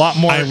sounds a lot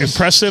more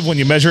impressive when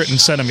you measure it in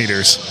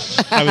centimeters.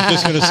 I was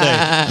just going to say.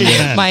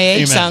 Amen. My age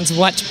Amen. sounds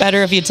much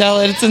better if you tell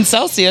it it's in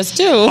Celsius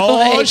too. Oh,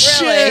 Like,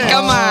 shit. really?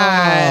 Come on.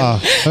 Ah,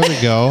 there we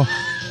go.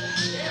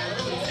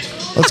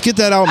 Let's get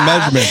that out in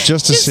measurement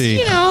just to Just, see.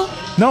 you know,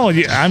 No,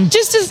 I'm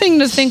just a thing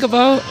to think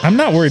about.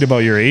 not worried about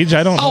your age.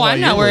 I don't know. Oh, why I'm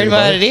you're not worried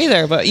about it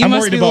either, but you I'm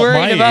must worried be about worried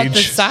my about the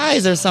age.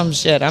 size or some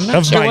shit. I'm not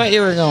Of sure my- what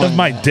you were going. Of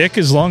my dick,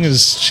 as long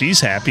as she's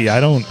happy, I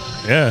don't.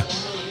 Yeah,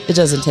 It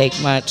doesn't take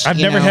much. I've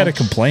you never know. had a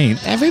complaint.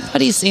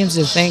 Everybody seems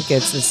to think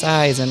it's the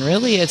size, and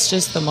really, it's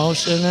just the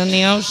motion in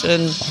the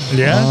ocean.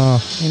 Yeah,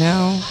 You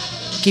know,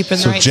 keep in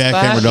the So right jackhammer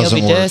spot, you'll doesn't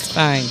be work. just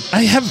fine.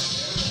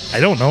 I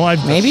don't know.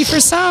 Maybe for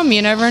some,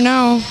 you never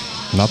know.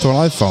 Not the one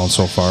I've found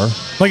so far.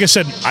 Like I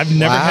said, I've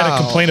never had Wow. a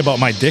complaint about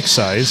my dick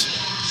size.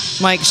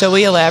 Mike, shall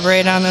we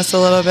elaborate on this a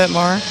little bit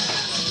more?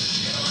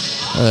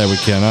 We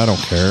can. I don't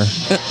care.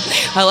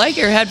 I like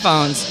your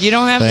headphones. You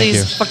don't have Thank these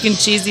you. fucking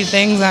cheesy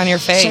things on your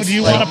face. So do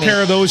you like want a me.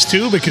 pair of those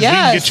too? Because we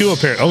Yes. can get you a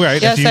pair. All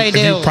right. Yes, if you, I If do.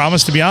 you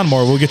promise to be on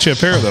more, we'll get you a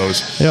pair of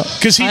those. Yeah.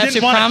 Because he I have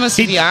didn't to want promise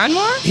to be on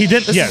more? He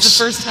didn't. This Yes. is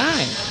the first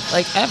time,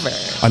 like ever.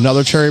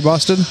 Another cherry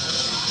busted?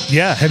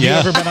 Yeah. Have you Yeah.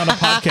 ever been on a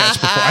podcast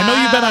before? I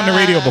know you've been on the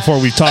radio before.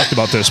 We've talked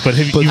about this, but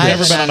have you I've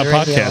ever been on a the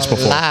radio podcast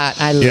before? lot.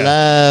 I Yeah.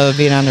 love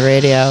being on the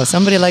radio.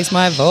 Somebody likes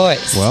my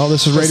voice. Well,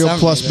 this is For Radio some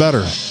Plus reason.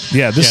 better.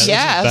 Yeah. This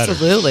Yeah, better.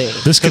 absolutely.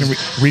 this can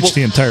reach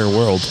the entire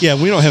world. Yeah,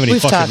 we don't have any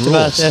We've fucking talked rules.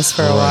 about this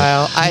for a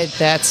while.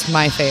 That's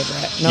my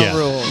favorite. No Yeah,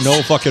 rules.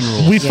 No fucking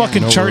rules. We Yeah.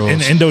 fucking No chart in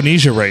rules.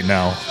 Indonesia right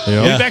now.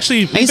 Yeah. We've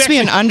actually. I used to be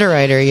an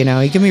underwriter, you know.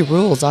 You give me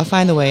rules, I'll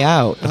find the way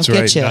out. That's I'll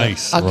get right. you.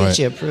 Nice. I'll Right. get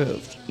you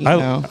approved. You I-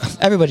 know,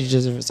 everybody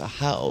deserves a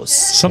house.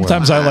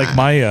 Sometimes I like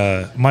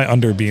my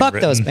under being Fuck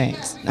written. those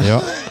banks.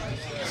 Yep.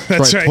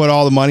 That's right. Put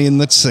all the money in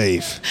the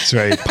safe. That's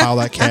right. Pile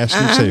that cash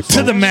in the safe. To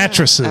the folks.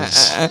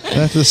 mattresses.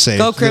 That's the safe.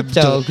 Go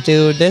crypto,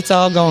 dude. It's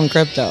all going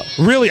crypto.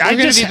 Really, We're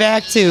going to be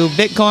back to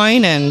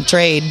Bitcoin and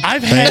trade.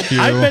 I've Thank you.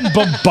 been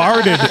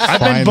bombarded.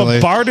 I've been Finally.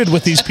 bombarded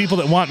with these people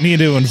that want me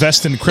to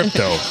invest in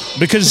crypto.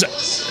 Because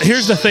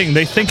here's the thing: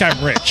 they think I'm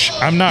rich.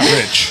 I'm not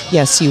rich.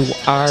 Yes, you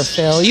are,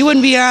 Phil. You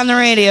wouldn't be on the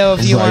radio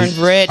if you Right. weren't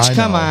rich. I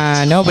Come know.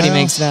 on. Nobody Well.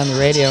 makes it on the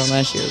radio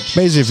unless you're.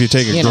 Basically, if you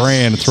take a You know.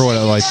 grand and throw it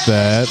out like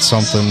that,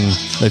 something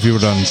that you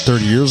would have done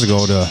 30 years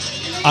ago to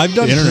I've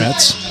done the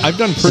internets. I've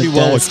done pretty It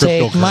well with does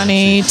take cryptocurrency.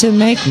 money to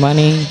make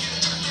money.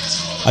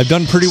 I've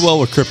done pretty well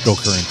with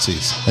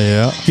cryptocurrencies,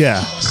 Yeah.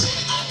 Yeah.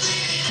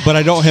 but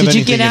I don't have Did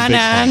you anything get on in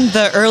Bitcoin. on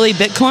the early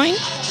Bitcoin?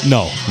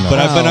 No, but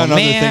I've been Oh, on other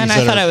man, things I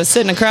that thought are. I was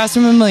sitting across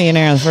from a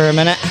millionaire for a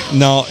minute.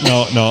 No.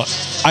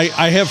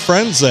 I have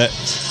friends that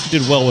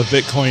did well with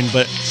Bitcoin,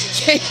 but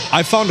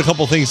I found a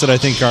couple things that I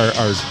think are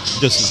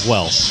just as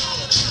well.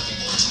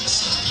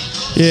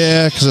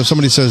 Yeah, because if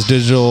somebody says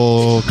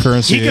digital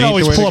currency, He it can ain't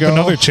always the way pull to up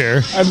go. another chair.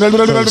 Or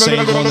the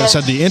same one that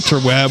said the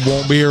interweb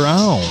won't be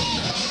around.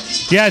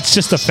 Yeah, it's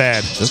just a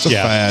fad. Just a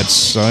Yeah. fad.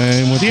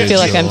 Same with I feel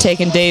like I'm digital.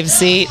 taking Dave's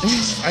seat.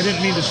 I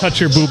didn't mean to touch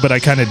your boob, but I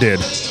kind of did.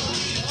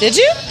 Did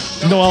you?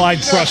 No, well, I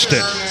brushed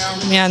it.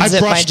 Let me I unzip my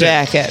brushed it.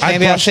 jacket. I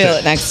Maybe I'll brushed feel it.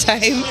 it next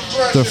time.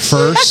 the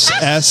first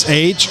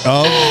SH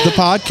of the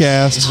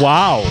podcast.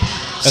 Wow.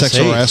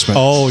 Sexual SH. harassment.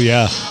 Oh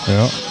yeah.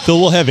 Yeah. Phil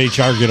will have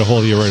HR get a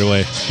hold of you right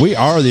away. We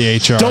are the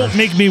HR. Don't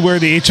make me wear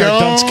the HR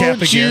dunce cap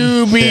Don't again.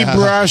 you be Yeah.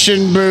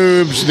 brushing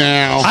boobs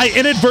now. I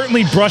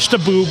inadvertently brushed a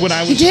boob when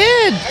I He was,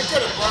 did.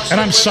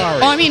 and I'm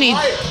sorry. Oh, I mean, he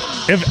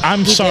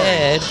I'm sorry.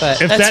 did, but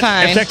if that's that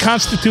fine. if that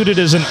constituted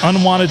as an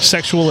unwanted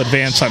sexual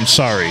advance, I'm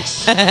sorry.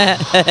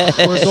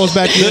 Where it goes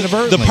back to The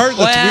inadvertently. part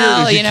that's well,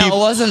 weird is you know, it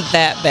wasn't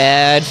that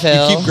bad,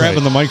 Phil. you keep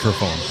grabbing the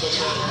microphone.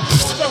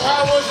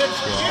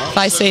 If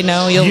I say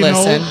no, you'll You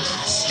listen. know,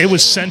 it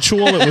was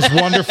sensual. It was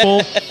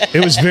wonderful.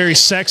 It was very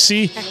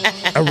sexy,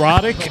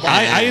 erotic.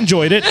 I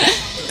enjoyed it.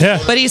 Yeah.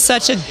 But he's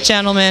such a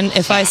gentleman.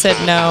 If I said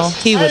no,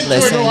 he would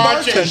listen.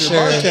 For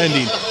sure.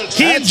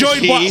 He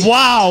enjoyed.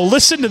 Wow!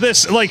 Listen to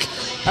this. Like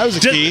That was a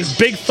key.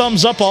 Big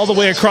thumbs up all the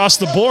way across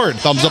the board.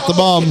 Thumbs up the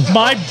bum.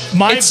 My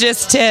It's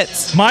just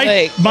tits. my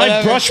Like, my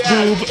whatever. brush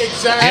boob.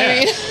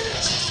 I mean,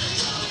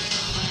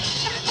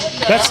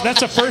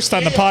 That's a first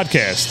on the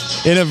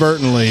podcast.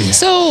 Inadvertently.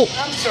 so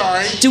I'm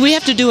sorry. do we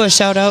have to do a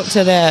shout out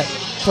to that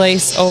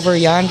place over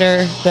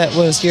yonder that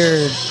was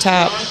your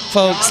top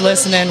folks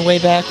listening way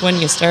back when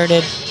you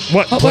started?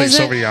 What What place was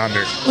it? over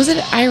yonder? Was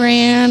it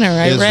Iran or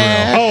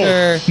Iraq Oh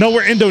or no,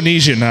 we're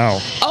Indonesia now.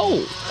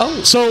 oh.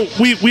 So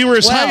we were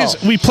as high Well,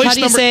 as we placed how do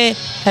you number say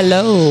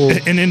hello?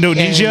 in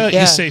Indonesia.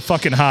 Yeah. You say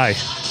fucking hi.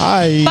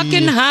 Hi.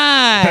 Fucking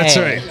high. That's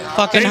right.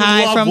 Fucking They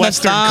high love from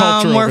Western the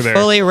culture thumb. over We're there.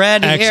 fully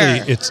red Actually,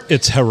 here.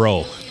 it's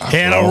hero.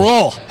 And a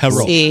roll.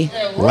 Hero. See,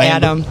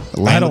 Adam.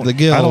 Land of the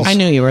gills. I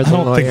knew you were I the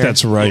don't think lawyer.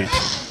 that's right.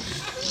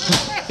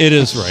 It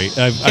is right.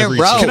 I've Hero.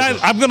 researched Can it.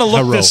 I'm gonna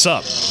look Hero. this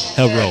up.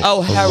 Hero.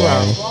 Oh,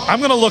 hero. I'm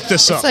gonna look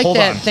this up. It's like Hold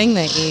that on. thing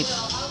they eat.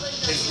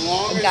 As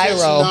long as Gyro.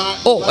 it's not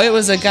Oh, it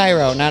was a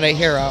gyro, not a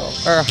hero.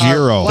 Or a har-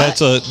 Gyro. What?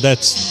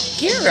 That's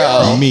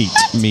gyro. Meat.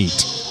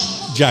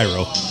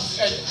 gyro.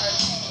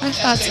 I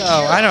thought so.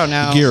 I don't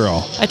know.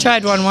 Gyro. I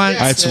tried one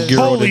once. I had some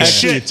gyro Holy today.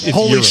 shit! it's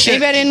Holy Euro. shit!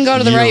 Maybe I didn't go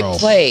to the Gyro. right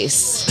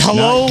place.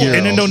 Hello Not gyro,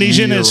 in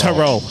Indonesian is gyro.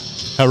 hero.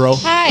 Hero.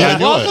 Hi, Yeah,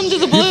 do welcome to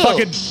the Blue. You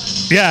fucking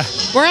yeah.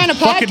 We're on a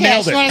fucking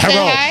nailed podcast. it. You want to say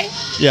Hello. hi?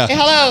 Yeah. Hey,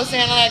 hello,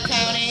 Sanilac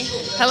County.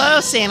 Hello,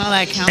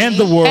 Sanilac County. And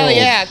the world. Hell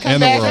yeah, come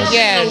And the back world.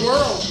 again. the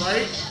world,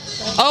 right?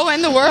 Oh,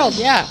 and the world,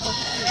 yeah.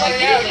 Like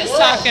you were just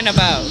talking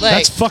about. Like,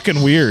 That's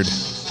fucking weird.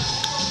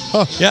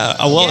 Yeah.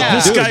 Well, Yeah.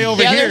 This dude, guy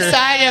over The here. other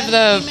side of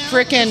the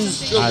frickin'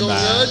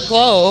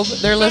 globe,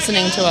 they're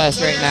listening to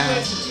us right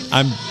now.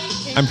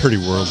 I'm pretty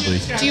worldly.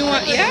 Do you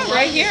want? Yeah,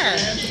 right here.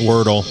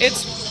 Wordle.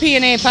 It's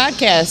P&A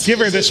podcast. Give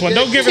her this one.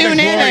 Don't give her the Tune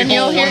in glory and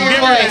you'll hole hear one. your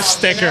Give her voice. this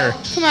sticker.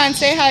 Come on,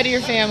 say hi to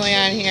your family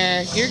on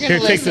here. You're gonna Here,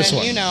 listen. take this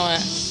one. You know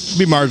it.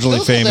 Be marginally Google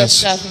this famous.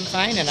 stuff and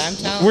find it. I'm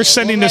telling We're you.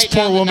 sending We'll this write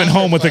poor down the woman number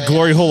home with a for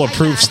glory hole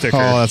approved sticker.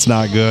 Oh, that's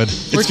not good.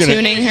 We're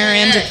tuning her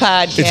into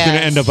podcast. It's going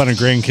to end up on a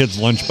grandkid's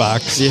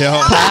lunchbox.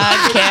 Yeah.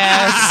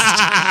 Podcast.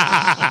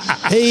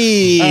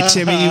 Hey,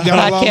 Timmy, you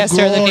got Podcasts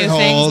are the new glory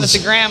things holes. with the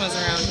grandmas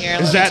around here.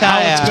 Is that how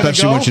it's gonna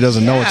Especially go? when she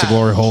doesn't know what a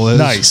glory hole is.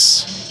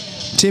 Nice.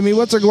 Timmy,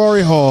 what's a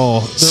glory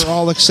hole? They're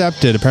all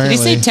accepted, Did apparently.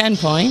 you say 10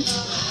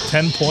 points?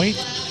 10 point?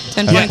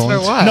 10 10 points for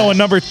points? what? No, a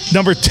number 10.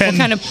 What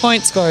kind of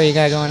point score you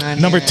got going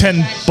on Number here?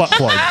 10 butt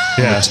plug.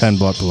 Yeah. 10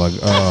 butt plug.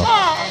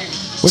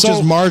 Which So-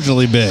 is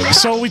marginally big.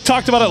 So we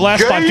talked about it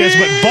last podcast,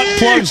 but butt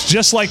plugs,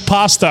 just like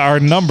pasta, are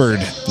numbered.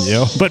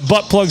 Yeah. But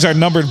butt plugs are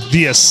numbered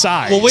via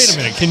size. Well, wait a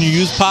minute. Can you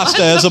use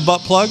pasta as a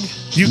butt plug?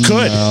 You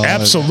could, No.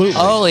 absolutely.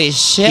 Holy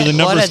shit, Do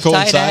the what numbers a tight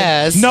coincide?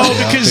 ass. No,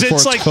 Yeah, because before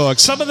it's it's like cooked.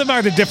 some of them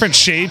are the different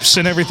shapes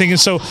and everything, and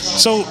so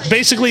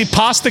basically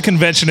pasta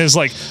convention is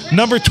like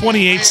number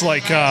 28's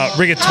like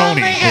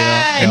rigatoni,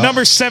 and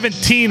number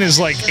 17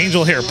 is like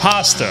angel hair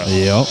pasta,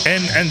 Yep.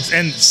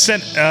 and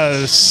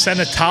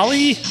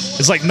Senatali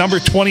is like number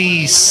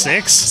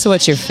 26. So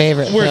what's your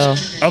favorite, Bill?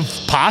 Of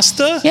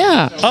pasta?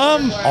 Yeah.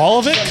 All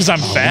of it because I'm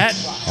fat.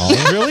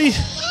 Really?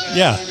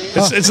 Yeah.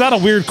 It's not a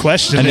weird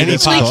question. And I any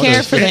actually pasta care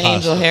is for the pasta.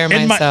 angel hair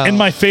And myself.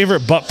 my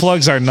favorite butt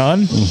plugs are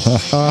none,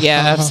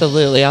 Yeah,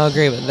 absolutely. I'll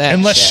agree with that.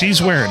 unless shit.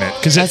 she's wearing it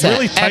because it That's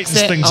really an tightens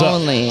exit things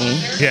only.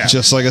 up. Yeah,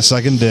 Just like a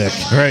second dick.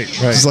 right.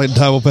 Just like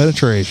double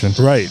penetration.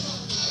 Right.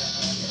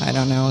 I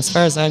don't know. As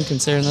far as I'm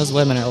concerned, those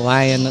women are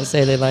lying that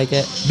say they like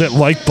it. That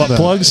like butt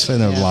plugs.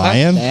 Saying they're Yeah, fuck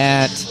lying.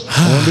 that.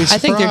 Wouldn't be I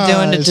think they're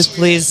doing it surprised. to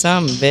please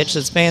some bitch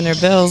that's paying their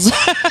bills.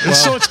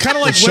 So it's kind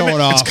of like it's showing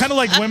women. It's off. kind of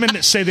like women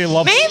that say they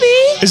love. Maybe.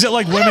 Is it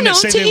like I women don't know, that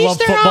say to they each love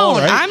their football?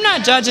 own. Right. I'm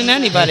not judging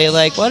anybody.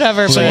 Like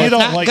whatever, So but you it's don't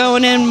not like-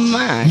 going in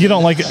mine. You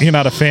don't like it. You're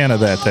not a fan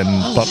of that then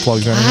butt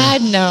plugs or anything.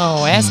 God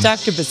no. Ask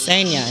Dr.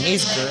 Basania.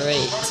 He's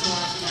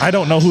great. I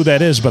don't know who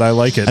that is, but I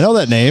like it. I know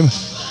that name.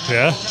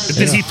 Yeah.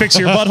 Did he fix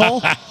your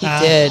butthole?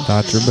 He did.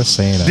 Dr.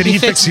 Bassana. Did He he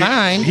fixed fix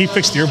mine. He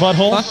fixed your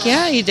butthole. Fuck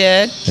yeah, he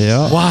did.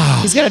 Yeah. Wow.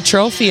 He's got a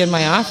trophy in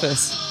my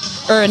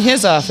office. Or in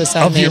his office,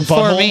 I Of mean, your for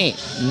butthole? me.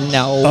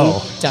 No.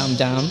 Oh.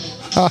 Dumb.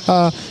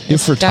 You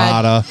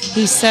frittata.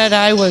 He said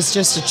I was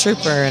just a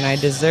trooper and I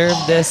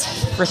deserved this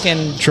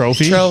freaking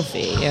Trophy?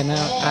 You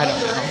know, I don't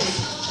know.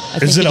 I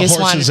Is think it he a just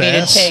horse's wanted me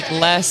ass? to take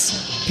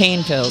less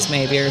pain pills,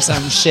 maybe, or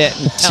some shit,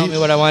 and tell me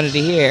what I wanted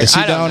to hear. Is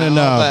he I don't down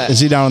know, in but is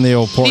he down in the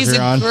old Port he's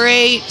Huron? a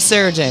great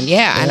surgeon.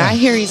 Yeah, and I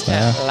hear he's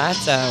got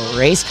lots of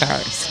race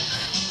cars.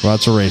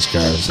 Lots of race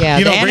cars. Yeah,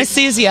 You the know,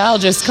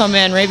 anesthesiologist come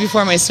in right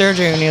before my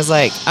surgery, and he was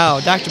like,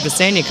 "Oh, Dr.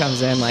 Basania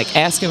comes in, like,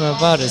 ask him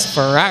about his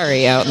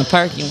Ferrari out in the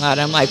parking lot."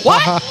 I'm like,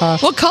 "What?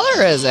 What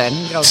color is it?" And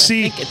he goes,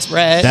 See, "I think it's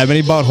red." That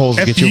many buttholes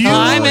to If get you. you- a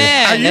I'm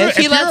Ferrari. Are in. you- If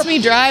he if lets you're-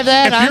 me drive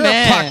that, If I'm you're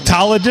a in.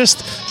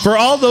 proctologist, for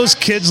all those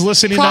kids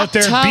listening out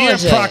there, be a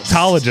Proctologist.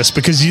 proctologist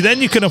because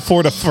then you can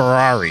afford a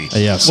Ferrari.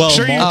 Yes. Well,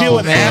 Sure, you Oh, deal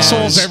with man.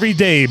 assholes every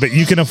day, but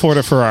you can afford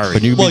a Ferrari.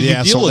 But you Well, be the you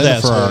deal asshole with in a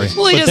assholes. Ferrari.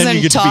 Well, he But then you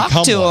doesn't get to talk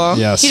become to one. him.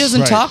 Yes. He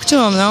doesn't Right. talk to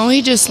him though.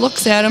 He just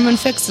looks at him and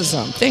fixes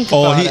him. Think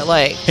Oh, about he- it.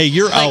 Like, hey,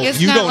 you're like out. It's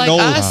You not don't like know-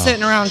 us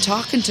sitting around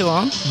talking to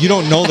him. You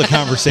don't know the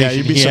conversation Yeah,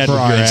 you'd be he had with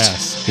your surprised.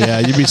 ass. Yeah,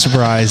 you'd be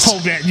surprised. Oh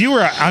man, you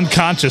were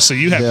unconscious, so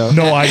you have Yeah.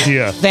 no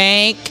idea.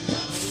 Thank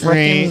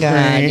freaking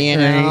God, you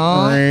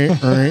know.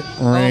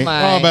 Oh,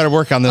 my. I better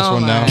work on this Oh,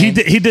 one my. now. He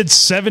did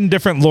 7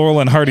 different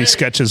Laurel and Hardy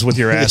sketches with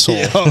your asshole.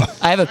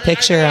 I have a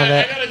picture of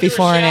it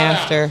before and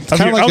after. Of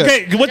kinda your- like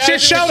okay, what's your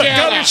shout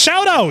out? Go to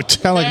shout out.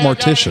 Kind of like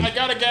Mortician. I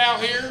got a gal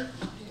here.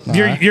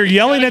 You're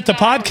yelling at the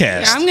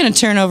podcast. I'm gonna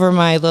turn over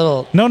my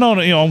little No,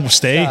 you know,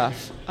 stay. stuff.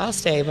 I'll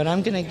stay, but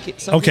I'm gonna get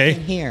something Okay.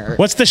 in here.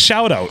 What's the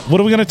shout out? What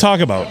are we going to talk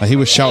about? He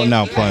was shouting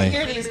out plenty.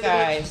 Hear these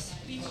guys.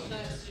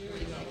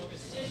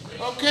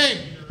 Okay.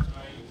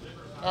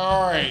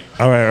 All right.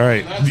 All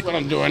right. That's what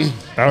I'm doing.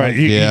 All right,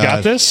 you Yeah.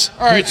 got this?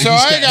 All right. So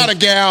I got a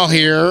gal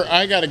here.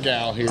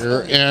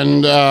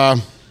 And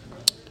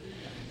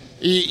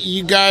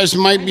you guys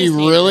might be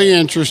really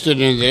interested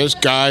in this.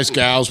 Guys,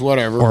 gals,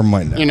 whatever. Or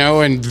might not. You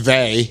know, and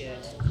they.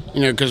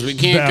 You know, because we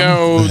can't Them.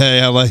 go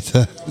Hey, I like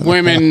that.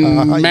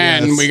 women,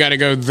 men. Yes. We got to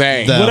go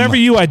they. Them. Whatever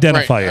you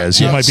identify Right. as,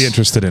 you Yes. might be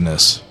interested in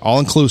this. All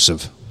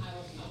inclusive.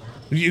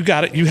 You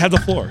got it. You have the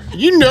floor.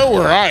 You know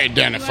where I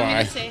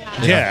identify.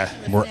 Yeah.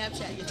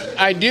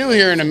 I do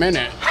here in a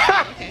minute.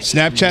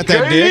 Snapchat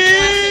that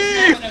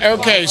dick.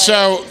 Okay,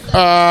 so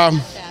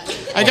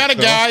I got a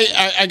guy.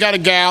 I got a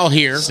gal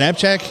here.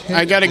 Snapchat.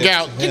 I got a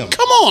gal.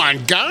 Come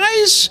on,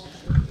 guys.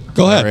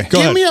 Go ahead. Sorry. Go Give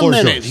ahead. me a Floor's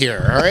minute yours.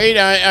 here, all right?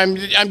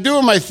 I'm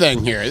doing my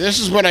thing here. This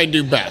is what I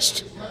do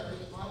best.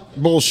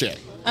 Bullshit,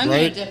 I'm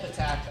right? gonna dip a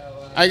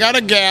taco. I got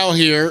a gal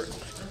here,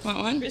 Want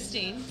one?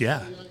 Christine. Yeah.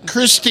 Have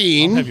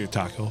Christine, your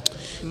taco.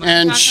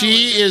 and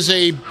she is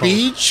a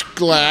beach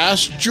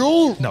glass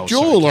No,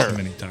 jeweler. sorry,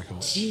 mini taco.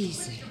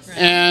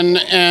 And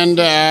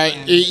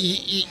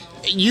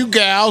you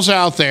gals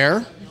out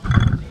there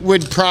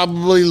would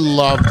probably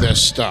love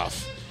this stuff.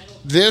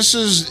 This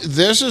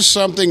is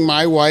something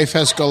my wife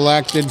has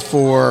collected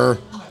for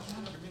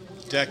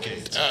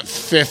Decades.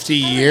 50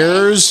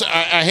 years.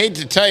 I hate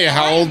to tell you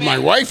how old my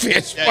wife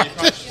is.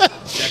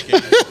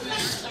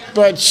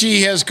 But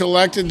she has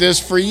collected this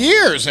for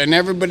years, and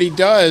everybody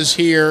does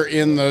here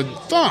in the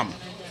Thumb.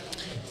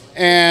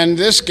 And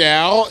this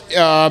gal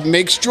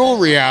makes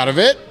jewelry out of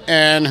it,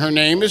 and her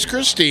name is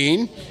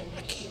Christine.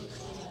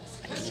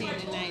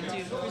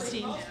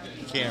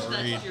 Can't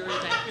read.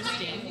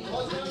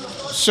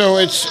 So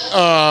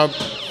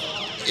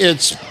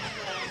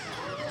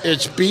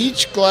it's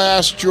beach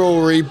glass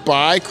jewelry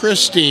by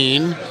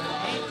Christine.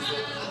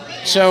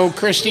 So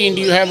Christine,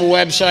 do you have a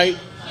website?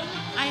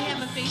 I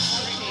have a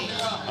Facebook page.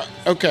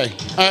 Okay,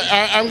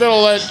 I'm gonna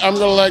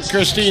let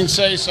Christine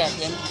say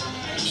something.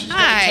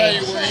 Hi. Tell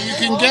you where you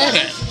can get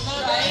it.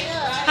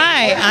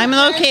 Hi, I'm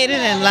located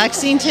in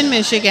Lexington,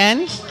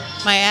 Michigan.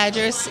 My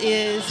address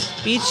is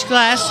Beach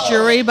Glass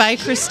Jewelry by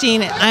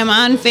Christine. I'm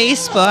on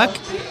Facebook,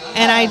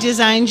 and I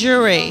design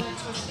jewelry.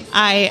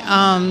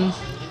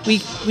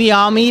 We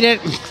all meet at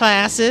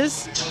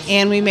classes,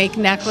 and we make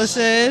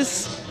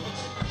necklaces,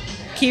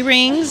 key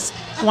rings,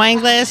 wine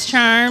glass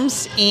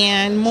charms,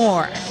 and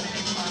more.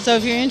 So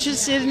if you're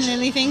interested in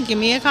anything, give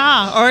me a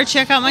call or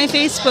check out my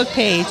Facebook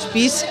page,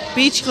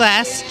 Beach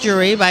Glass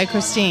Jewelry by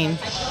Christine.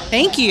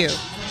 Thank you.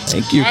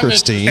 Thank you,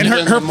 Christine. And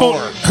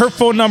her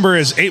phone number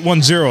is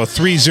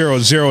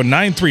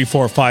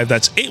 810-300-9345.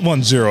 That's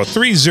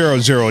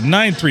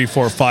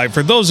 810-300-9345.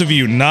 For those of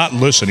you not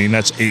listening,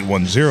 that's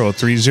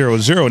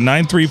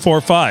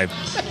 810-300-9345.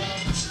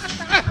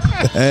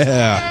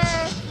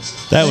 Yeah.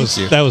 That was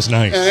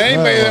nice.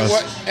 And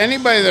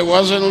anybody that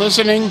wasn't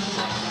listening,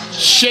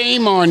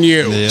 shame on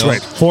you. That's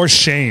right. For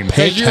shame.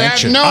 Because you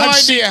have no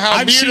idea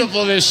how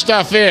beautiful this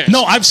stuff is.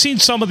 No, I've seen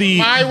some of the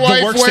My the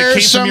wife works that wears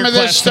came some from your of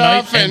this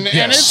class stuff, tonight,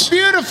 and it's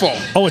beautiful.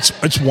 Oh,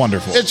 it's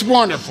wonderful. It's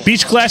wonderful.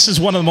 Beach glass is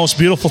one of the most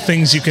beautiful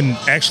things you can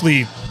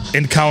actually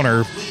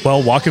encounter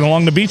while walking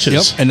along the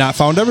beaches. Yep, and not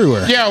found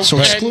everywhere. Yeah, so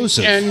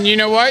exclusive. And you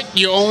know what?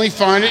 You only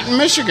find it in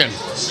Michigan.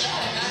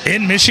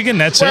 In Michigan,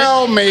 that's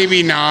well,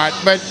 maybe not,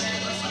 but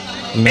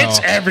it's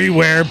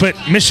everywhere. But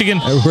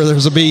Michigan, everywhere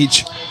there's a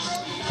beach.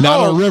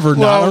 Not a river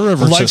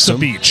life's system. a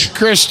beach.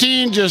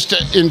 Christine just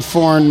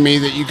informed me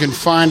that you can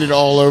find it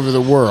all over the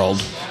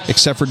world.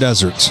 Except for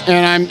deserts.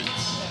 And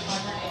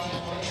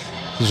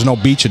there's no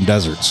beach in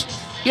deserts.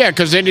 Yeah,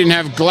 because they didn't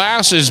have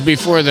glasses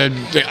before the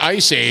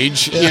Ice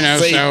Age, so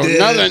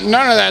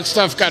none of that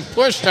stuff got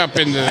pushed up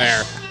into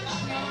there.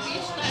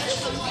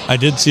 I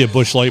did see a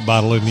Busch Light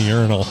bottle in the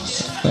urinal.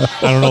 I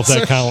don't know if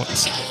that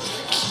counts.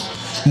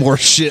 More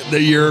shit in the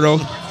urinal.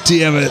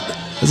 Damn it.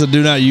 There's a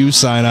do not use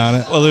sign on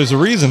it. Well, there's a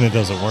reason it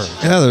doesn't work.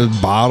 Yeah, there's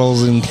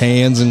bottles and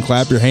cans and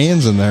clap your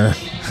hands in there.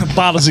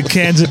 Bottles and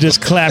cans and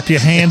just clap your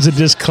hands and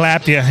just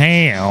clap your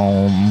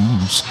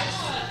hands.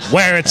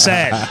 Where it's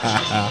at.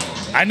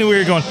 I knew we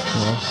were going.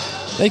 Well,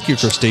 thank you,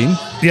 Christine.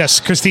 Yes,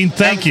 Christine,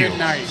 thank you. Good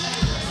night.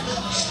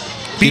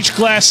 Beach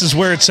glass is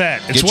where it's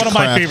at. It's one of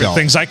my favorite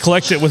things. I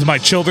collect it with my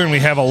children. We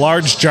have a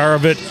large jar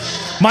of it.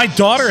 My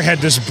daughter had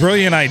this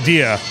brilliant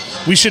idea.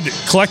 We should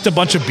collect a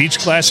bunch of beach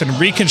glass and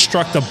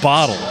reconstruct a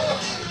bottle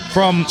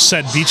from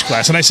said beach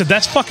glass. And I said,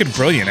 that's fucking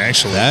brilliant,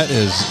 actually. That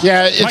is.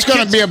 Yeah, it's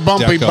going to be a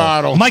bumpy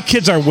bottle. My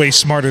kids are way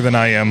smarter than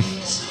I am.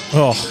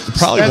 Oh,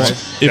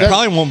 it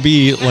probably won't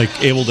be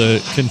like able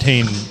to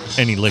contain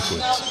any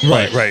liquids.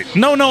 Right.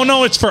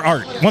 No, it's for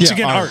art. Once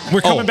again, art.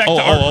 We're coming back to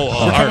art.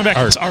 We're coming back.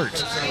 It's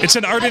art. It's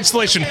an art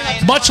installation.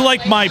 Much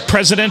like my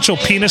presidential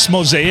penis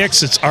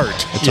mosaics, it's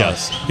art. It's art.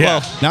 Yeah.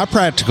 Well, not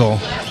practical,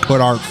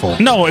 but artful.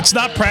 No, it's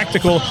not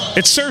practical.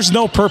 It serves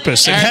no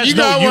purpose. It has you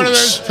no got use. one of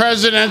those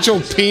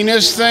presidential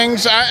penis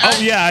things?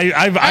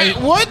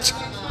 What?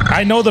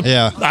 I know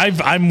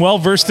I'm well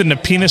versed in the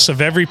penis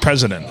of every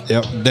president.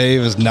 Yep.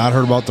 Dave has not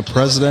heard about the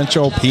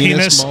presidential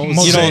penis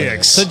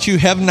mosaics. Since you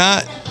have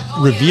not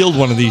revealed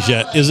one of these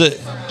yet, is it,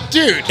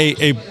 dude,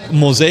 a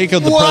mosaic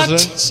of the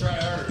presidents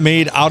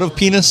made out of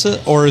penis,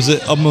 or is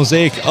it a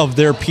mosaic of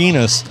their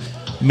penis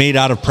made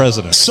out of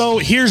presidents? So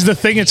here's the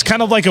thing. It's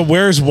kind of like a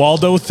Where's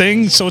Waldo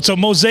thing. So it's a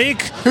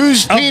mosaic.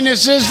 Whose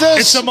penis is this?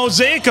 It's a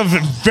mosaic of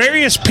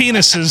various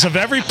penises of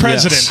every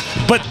president.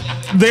 Yes. But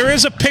there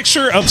is a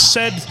picture of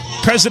said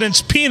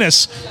president's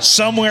penis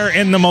somewhere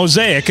in the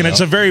mosaic, and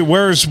it's a very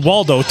Where's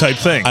Waldo type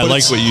thing. I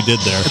like what you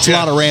did there. It's a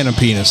lot of random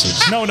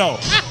penises.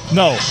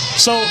 No.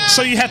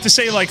 So you have to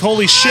say, like,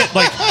 holy shit,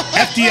 like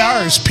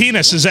FDR's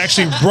penis is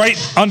actually right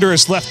under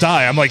his left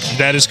eye. I'm like,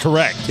 that is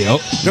correct.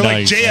 Yep. They're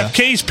like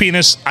JFK's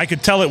penis. I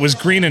could tell it was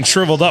green and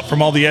shriveled up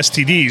from all the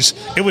STDs.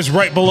 It was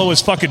right below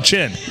his fucking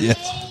chin. Yes.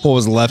 What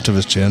was left of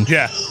his chin?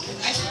 Yeah.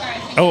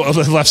 Oh,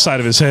 the left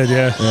side of his head.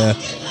 Yeah.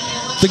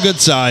 The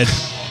good side.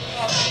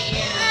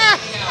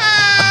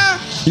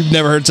 You've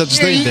never heard such a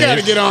thing, you Dave. You got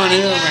to get on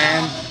here,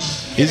 man.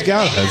 He's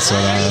got a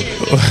headset on.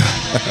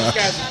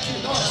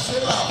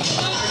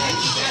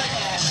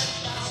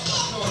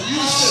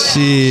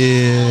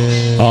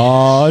 Shit.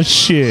 Oh,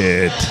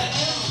 shit.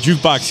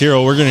 Jukebox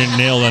Hero, we're going to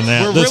nail on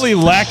that. We're really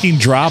lacking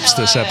drops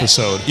this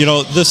episode. You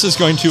know, this is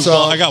going to...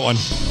 well, I got one.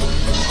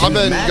 I've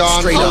been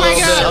gone for a little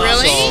bit.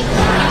 Really?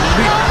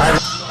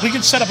 We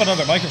can set up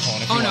another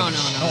microphone if you want.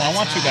 No, I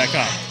want you back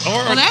on.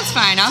 Well, that's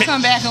fine. I'll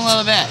come back in a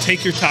little bit.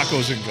 Take your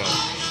tacos and go.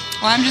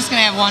 Well, I'm just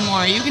going to have one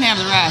more. You can have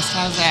the rest.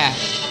 How's that?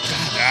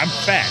 I'm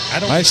fat. I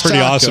don't. Nice pretty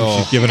awesome.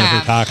 She's giving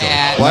her taco.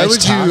 Why Nice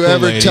would you taco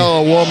ever lady. tell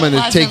a woman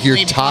to take your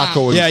Pleasantly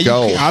taco and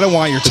go? I don't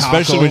want your taco.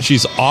 Especially when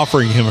she's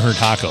offering him her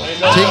taco.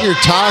 Take your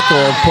taco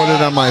and put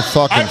it on my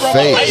fucking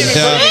face.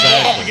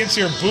 Up against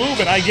your boob,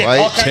 and I get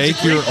all kinds Take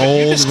of your grief, but you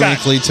old just got-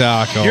 wrinkly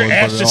taco Your and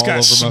ass put it just all got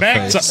over smacked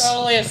my up. face.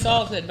 Totally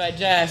assaulted by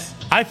Jess.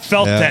 I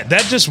felt Yeah. that.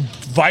 That just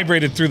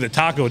vibrated through the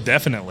taco,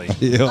 definitely.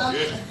 Yeah.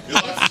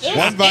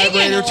 One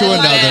vibrator to On the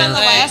another.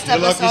 last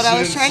episode, I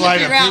was trying to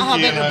figure out how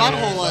big her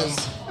butthole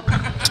was.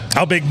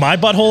 How big my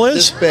butthole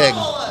is? This big.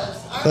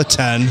 A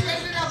 10.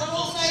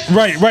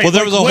 Right. Well,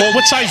 there was a whole-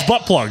 what size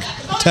butt plug?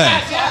 10.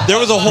 There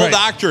was a whole Right.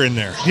 doctor in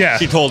there. Yeah.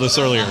 She told us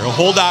earlier. A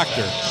whole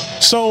doctor.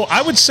 So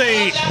I would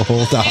say A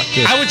whole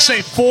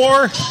doctor.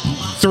 4,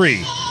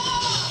 3.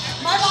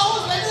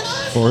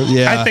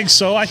 Yeah. I think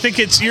so. I think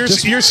it's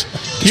yours. Yours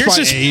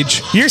by is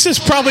age. Yours is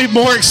probably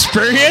more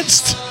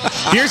experienced.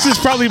 Yours is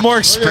probably more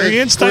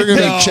experienced. We're I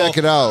gonna think. check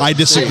it out. I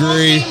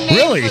disagree.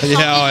 Really?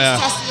 Yeah.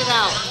 Tested it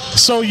out.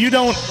 So you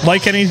don't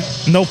like any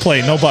no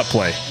butt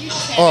play.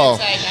 Oh,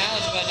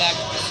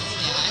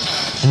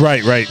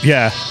 Right.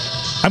 Yeah,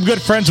 I'm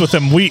good friends with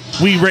him. We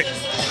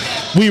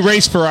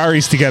race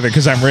Ferraris together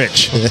because I'm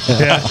rich.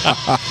 Yeah.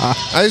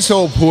 I just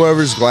hope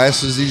whoever's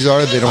glasses these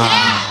are, they don't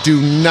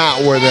do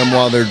not wear them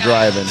while they're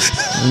driving.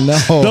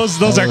 No.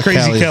 Those are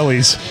crazy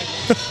Kellys.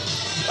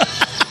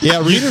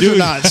 Yeah, readers are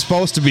not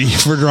supposed to be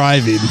for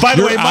driving. By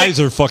the Your way, eyes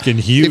are fucking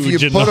huge. If you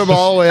and put them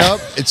all the way up,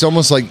 it's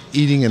almost like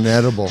eating an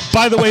edible.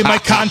 By the way,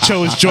 Mike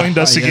Concho has joined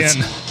us Yes.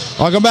 again.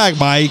 Welcome back,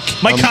 Mike.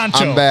 Mike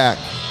Concho. I'm back.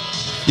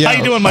 Yeah. How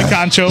you doing, Mike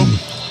Concho?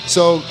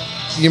 So,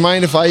 you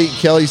mind if I eat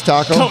Kelly's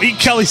taco? Go eat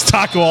Kelly's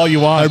taco all you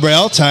want. Everybody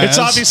else has. It's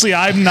obviously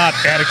I'm not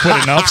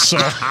adequate enough, so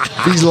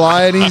If he's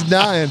lying, he's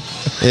dying.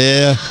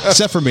 Yeah.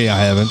 Except for me, I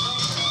haven't.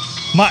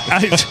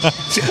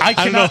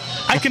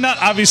 I cannot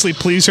obviously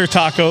please her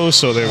taco,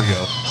 so there we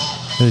go.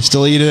 They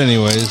still eat it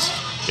anyways.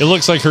 It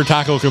looks like her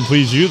taco can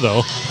please you,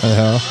 though.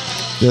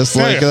 Just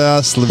like Yeah.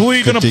 us. Who are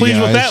you going to 50 please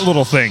with guys. that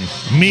little thing?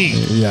 Me.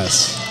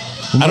 Yes.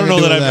 I don't know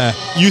What am I that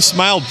gonna you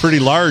smiled pretty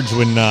large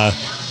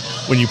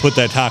when you put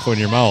that taco in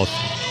your mouth.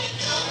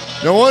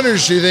 No wonder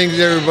she thinks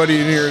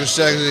everybody in here is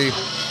sexy. do?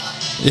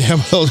 Yeah,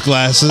 with those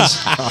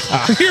glasses.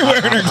 You're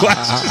wearing her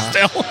glasses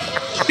still.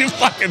 You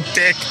fucking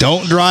dick.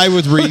 Don't drive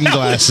with reading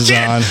glasses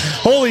Shit. on.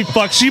 Holy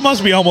fuck, she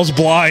must be almost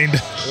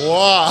blind.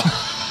 Wow.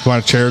 You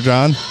want a chair,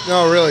 John?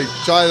 No, really,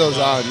 try those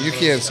on. You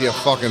can't see a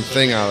fucking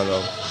thing out of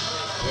them.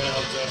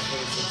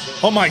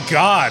 Oh my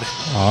god.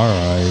 All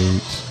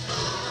right.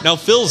 Now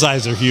Phil's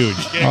eyes are huge.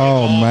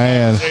 Oh,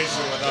 man.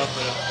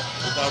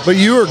 But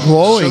you are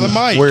glowing Show the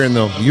mic. wearing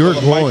them. You are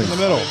glowing. In the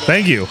middle.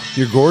 Thank you.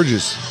 You're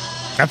gorgeous.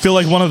 I feel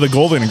like one of the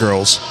Golden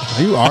Girls.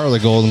 You are the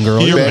golden girl.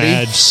 You're You're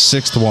mad.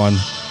 Sixth one.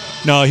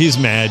 No, he's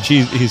mad.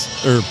 He's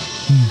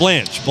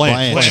Blanche.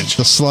 Blanche.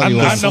 The slutty I'm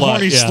one. the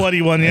horny, yeah.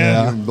 slutty one,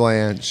 yeah. Yeah.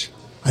 Blanche.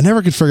 I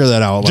never could figure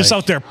that out. Just like,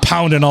 out there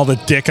pounding all the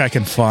dick I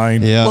can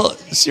find. Yeah. Well,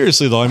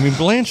 seriously though, I mean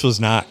Blanche was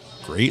not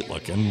great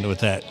looking with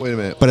that. Wait a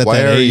minute. But at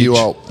why that are you age-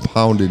 out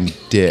pounding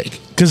dick?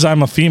 Because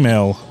I'm a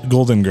female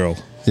Golden Girl.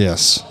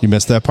 yes. You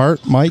missed that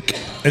part, Mike?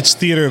 It's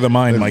theater of the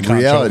mind, In Mike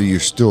reality, you're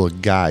still a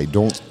guy.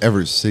 Don't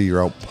ever say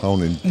you're out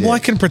pounding dick. Well, I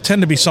can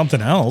pretend to be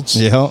something else.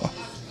 Yeah.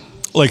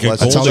 Like a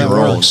That's That's how golden that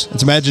Golden works.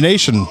 It's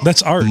imagination.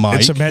 That's art. Mike.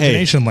 It's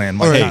imagination land,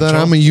 Mike. All right, then Concho.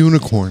 I'm a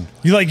unicorn.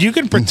 You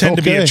can pretend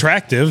to be Okay.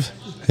 attractive.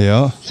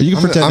 Yeah. You can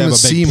I'm pretend I'm to have a a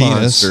sea big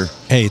penis. monster.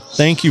 Hey,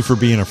 thank you for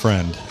being a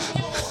friend.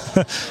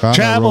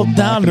 Travel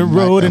down the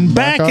road and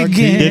back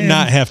again. Did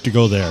not have to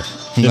go there.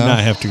 Did No. not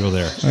have to go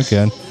there.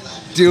 Again.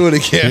 Do it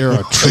again. You're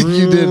a true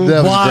you did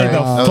that. Was Why great. the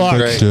That was fuck?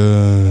 great.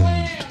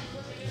 Dun.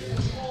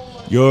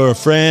 You're a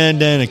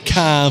friend and a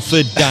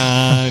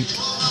confidant.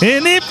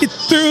 And if you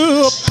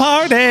threw a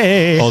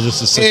party. Oh,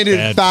 this is such And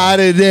bad.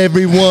 invited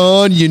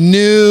everyone you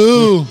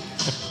knew.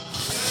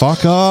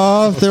 Fuck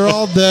off. They're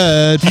all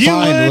dead. You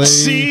Finally. would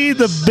see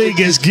the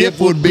biggest gift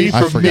would be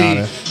I for forgot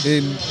me. it.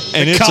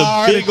 And The it's a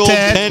card big old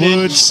attack 10-inch.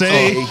 would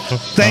say,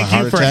 thank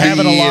heart you for attack.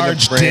 having a Be in a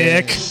large brain.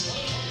 dick.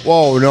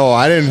 Whoa, no,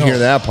 I didn't hear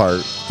that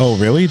part. Oh,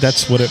 really?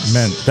 That's what it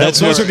meant. That's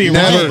Those are the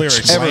original Never,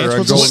 lyrics. ever Blanche a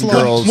was a Golden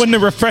slut. Girls. When the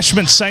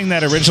Refreshments sang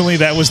that originally,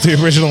 that was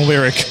the original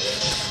lyric.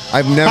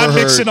 I've never I'm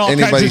mixing heard all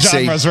kinds anybody of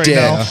say genres right dick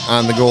now.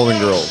 on the Golden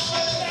Girls.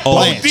 Oh,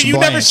 Blanche. You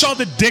never Blanche. saw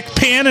the dick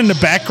pan in the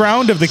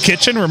background of the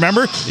kitchen,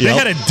 remember? They Yep.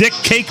 had a dick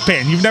cake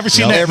pan. You've never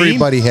seen that meme?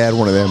 Everybody had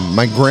one of them.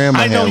 My grandma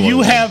I know had one you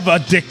of them. have a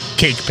dick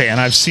cake pan.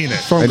 I've seen it.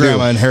 From I do.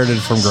 grandma, inherited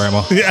from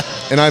grandma Yeah.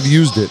 And I've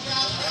used it.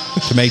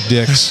 to make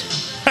dicks.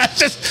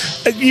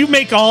 Just, you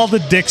make all the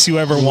dicks you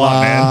ever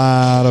want, man.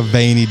 lot of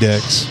veiny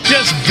dicks.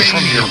 Just From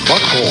veiny, your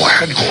butthole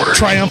headquarters.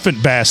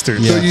 triumphant bastard.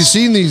 Yeah. So you've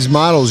seen these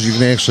models you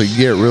can actually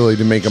get really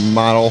to make a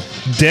model,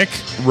 Dick,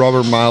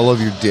 rubber model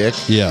of your dick.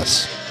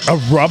 Yes. a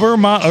rubber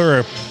or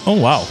a, oh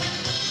wow.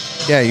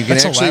 Yeah, you can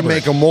That's actually elaborate.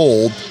 make a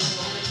mold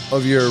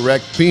of your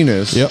erect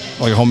penis. Yep.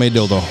 Like a homemade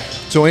dildo.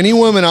 So any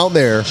woman out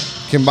there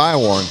can buy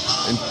one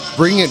and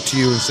bring it to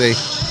you and say,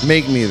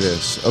 "Make me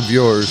this of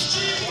yours,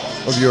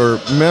 of your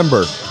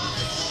member."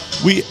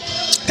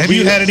 Have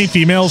you had any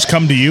females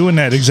come to you in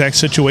that exact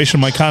situation,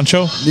 Mike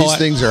Concho? These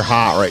things are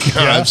hot right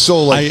now. Yeah. I've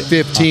sold like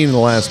 15 in the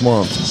last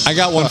month. I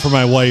got one for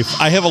my wife.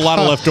 I have a lot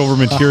of leftover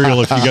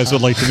material if you guys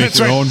would like to make That's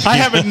your right. own. I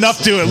have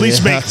enough to at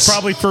least make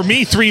probably for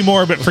me 3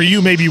 more, but for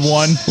you maybe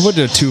 1. We'll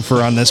do a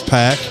 2-fer on this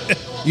pack.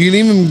 You can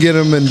even get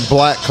them in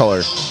black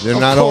color. They're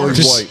not always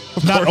white.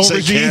 Not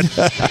aubergine.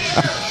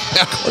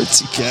 Of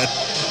course you can.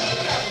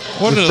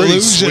 What an They're pretty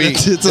illusion.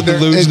 sweet. It's an They're-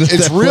 illusion.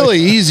 It's really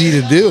easy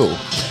to do.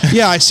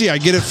 Yeah, I see. I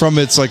get it from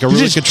it's like a You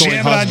really just controlling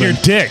jam it on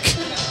husband. your dick.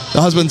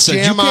 The husband said,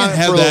 Jam "You on can't it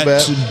have for a little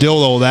that bit."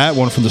 dildo, that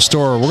one from the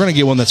store. We're going to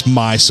get one that's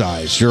my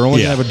size. You're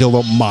only going to have a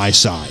dildo my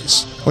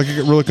size." Like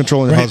you're really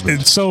controlling your Right. husband.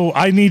 And so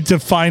I need to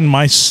find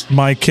my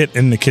kit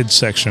in the kids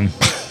section.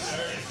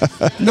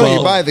 No,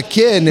 you buy the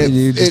kid and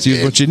you just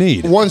use what you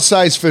need. One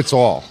size fits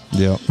all.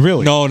 Yeah.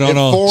 Really? No. It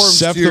forms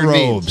Except to your the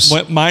needs.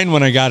 robes. Mine,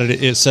 when I got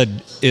it, it said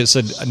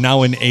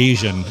now in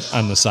Asian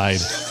on the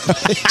side.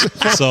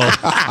 So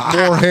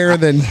More hair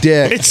than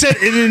dick. It said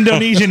in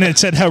Indonesian. It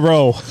said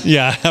 "hero."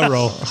 yeah,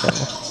 hero.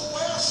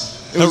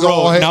 It was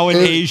all hair- Now in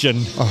it- Asian.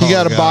 He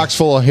got a box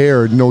full of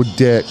hair, no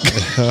dick.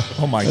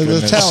 Oh my The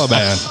goodness!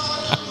 Taliban.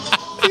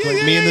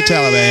 Like me and the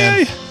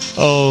Taliban.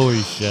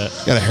 Holy shit!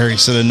 Got a hairy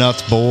set of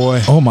nuts,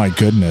 boy. Oh my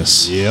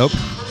goodness! Yep.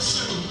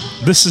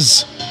 This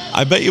is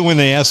I bet you when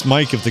they asked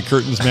Mike if the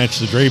curtains match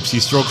the drapes, he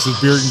strokes his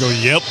beard and go,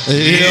 "Yep,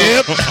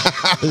 Yep.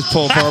 Just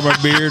pull apart my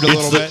beard a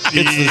little bit.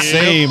 It's the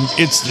same.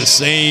 It's the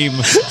same."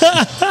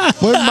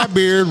 When my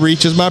beard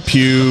reaches my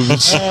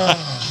pubes.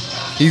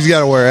 He's got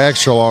to wear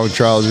extra long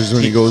trousers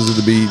when he goes to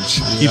the beach.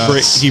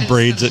 He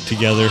braids it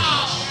together.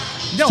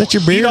 no, Is that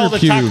your eat beard all or the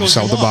pubes tacos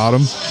out you the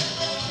want.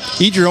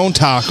 bottom? Eat your own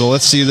taco.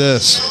 Let's see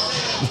this.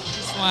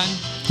 One.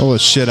 All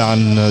this shit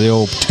on the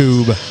old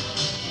tube.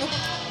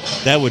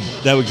 That would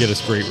get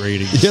us great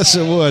ratings. Yes,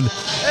 it would.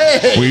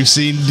 We've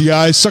seen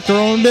guys suck their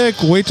own dick.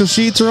 Wait till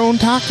she eats her own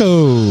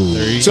taco.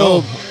 There you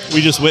So- go.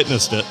 We just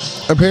witnessed it.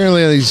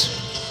 Apparently, on these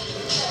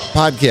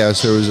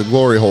podcasts, there was a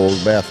glory hole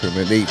bathroom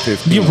at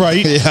 8:15. You're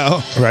right.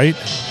 Yeah. Right.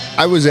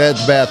 I was at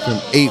the bathroom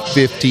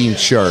 8:15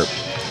 sharp.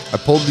 I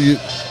pulled the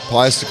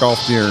plastic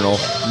off the urinal.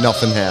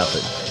 Nothing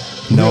happened.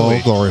 No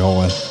Really? glory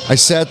hole in. I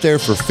sat there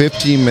for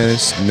 15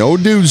 minutes. No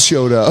dudes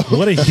showed up.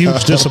 What a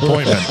huge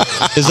disappointment.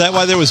 Is that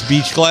why there was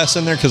beach glass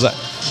in there? Because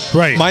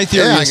Right. my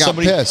theory Yeah, I is got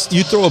somebody pissed.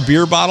 you throw a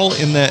beer bottle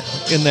in that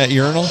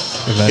urinal,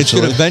 it's going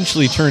Eventually. to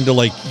eventually turn to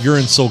like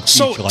urine soaked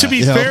So beach glass. to be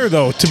Yeah. fair,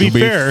 though, to be be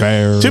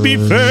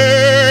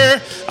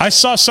fair, I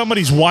saw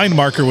somebody's wine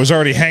marker was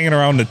already hanging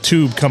around the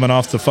tube coming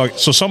off the fuck.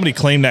 So somebody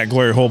claimed that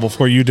glory hole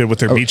before you did with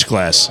their beach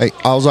glass. Hey,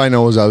 all I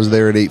know is I was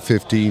there at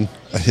 8:15.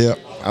 Yep.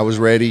 I was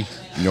ready.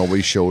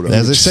 Nobody showed up.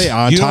 As they say,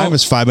 on You time know-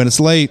 is 5 minutes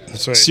late.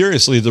 That's right.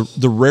 Seriously,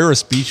 the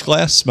rarest beach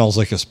glass smells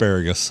like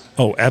asparagus.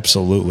 Oh,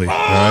 absolutely.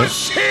 Right.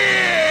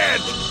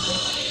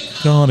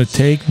 Gonna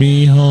take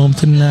me home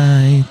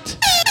tonight.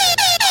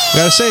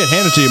 Gotta say it.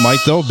 Hand it to you, Mike,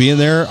 though. Being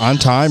there on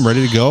time,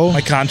 ready to go.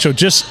 My concho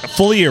just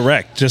fully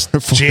erect, just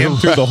jam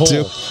through the hole.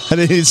 Too. I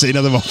didn't even say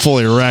nothing about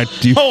fully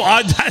erect. You,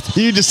 Oh,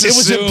 You just it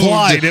was assumed.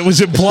 implied. It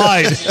was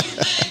implied.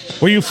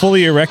 Were you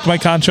fully erect, my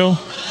concho?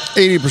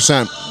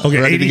 80%. Okay,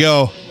 ready 80 to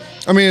go.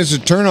 I mean, it's a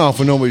turnoff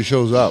when nobody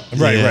shows up.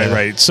 Right, Yeah.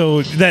 right.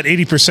 So that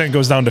 80%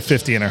 goes down to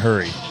 50 in a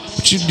hurry.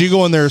 But do you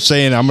go in there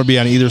saying, I'm going to be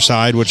on either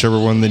side, whichever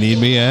one they need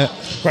me at?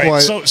 Right.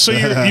 Well, so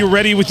you're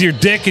ready with your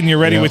dick and you're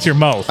ready Yeah. with your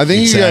mouth. I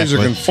think you guys are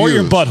Exactly. confused. or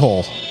your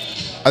butthole.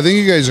 I think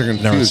you guys are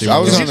confused. seen I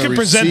one. was Because on you the can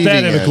present receiving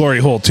that in a end. glory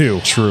hole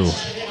too. True.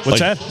 What's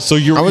that? So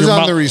your I was your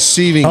on mou- the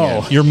receiving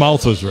Oh. end. your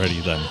mouth was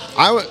ready then.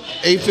 I was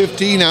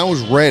 8:15. I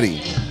was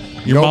ready.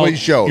 Your Nobody mouth,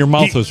 showed. Your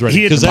mouth He- was he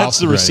ready had because mouth that's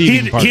the ready.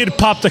 receiving part. He had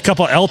popped a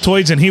couple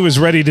Altoids and he was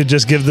ready to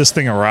just give this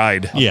thing a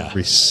ride. Yeah.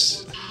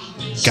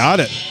 Got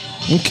it.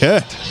 Okay.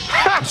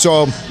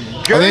 So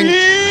I think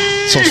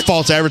So it's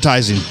false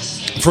advertising.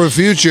 for the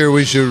future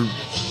we should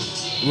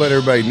let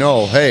everybody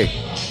know. Hey,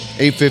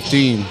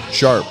 8:15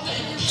 sharp.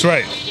 That's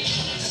right.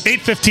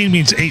 8:15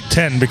 means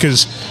 8:10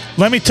 because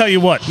let me tell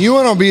you what. You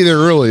want to be there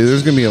early.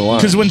 There's going to be a line.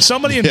 Because when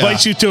somebody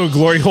invites you to a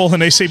glory hole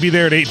and they say be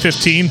there at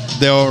 8:15,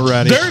 They're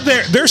already. they're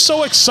there. They're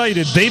so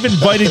excited they've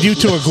invited you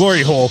to a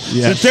glory hole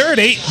that they're at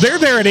 8. They're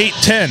there at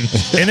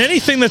 8:10, and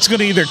anything that's going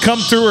to either come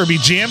through or be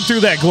jammed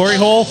through that glory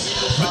hole,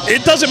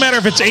 it doesn't matter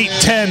if it's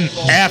 8:10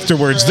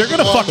 afterwards. They're going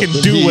to fucking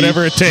do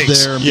whatever it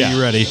takes. There, Yeah. be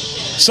ready.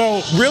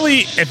 So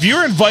really, if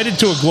you're invited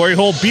to a glory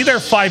hole, be there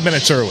 5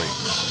 minutes early.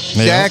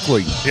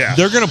 exactly. Yeah.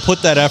 They're going to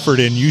put that effort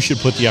in. You should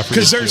put the effort in.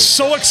 Because they're too.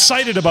 so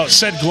excited about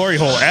said glory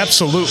hole.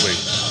 Absolutely.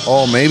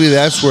 Oh, maybe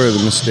that's where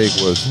the mistake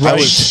was. I Right.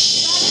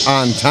 was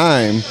on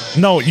time.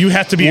 No, you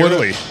have to be What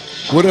early.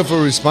 What if a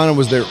respondent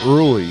was there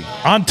early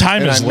On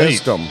time and I is late.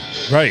 missed them?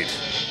 Right.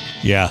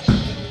 Yeah.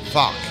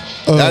 Fuck.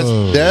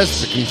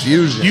 That's the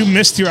confusion. You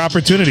missed your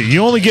opportunity.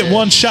 You only get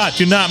one shot.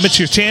 Do not miss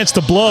your chance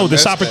to blow.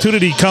 This missed it.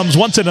 opportunity comes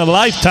once in a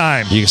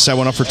lifetime. You can set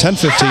one up for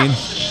 10:15.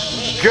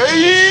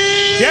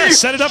 Yeah,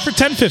 set it up for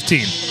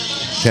 10:15.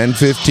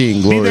 10:15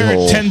 Be glory there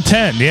hole. at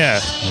 10:10.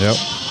 Yeah. Yep.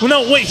 Well,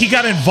 no, wait. He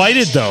got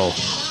invited though.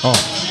 Oh,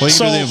 well, you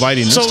can do the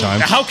inviting this time.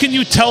 How can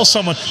you tell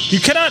someone? You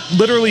cannot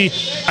literally.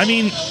 I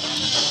mean,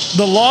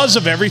 the laws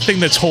of everything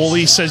that's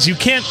holy says you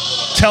can't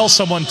tell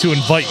someone to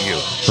invite you.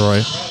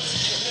 Right.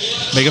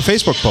 Make a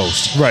Facebook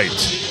post. Right.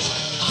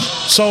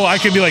 So I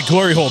can be like,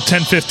 Glory Hole,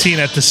 10:15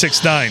 at the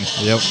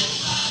 6-9. Yep.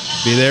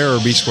 Be there or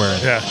be square.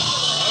 Yeah.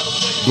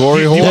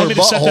 Glory You hole want or me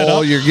to set that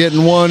butthole, up? you're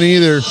getting one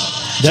either.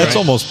 That's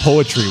almost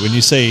poetry when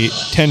you say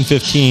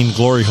 10:15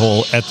 Glory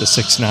Hole at the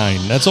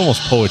 6-9. That's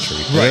almost poetry.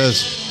 Right. It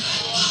is.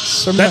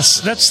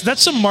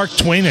 That's some Mark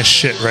Twainish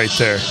shit right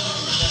there.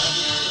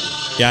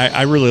 Yeah,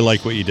 I really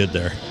like what you did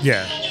there.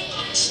 Yeah.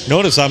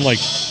 Notice I'm like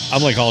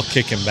all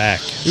kicking back.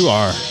 You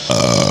are.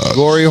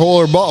 Glory hole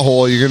or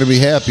butthole, you're going to be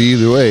happy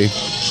either way.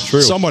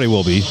 True. Somebody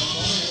will be.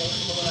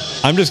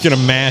 I'm just gonna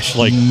mash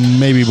like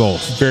maybe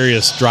both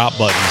various drop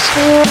buttons.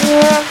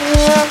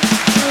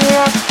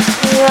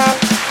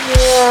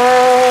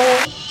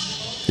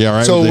 Yeah,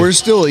 right. So we're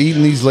still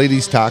eating these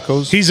ladies'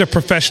 tacos? He's a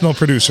professional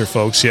producer,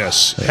 folks.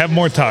 Yes. Have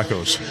more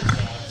tacos.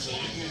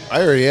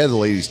 I already had the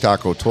ladies'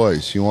 taco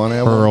twice. You want to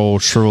have her one?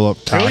 old shrivel up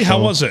taco. Really? How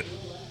was it?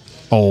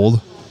 Old.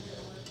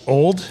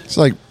 Old? It's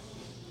like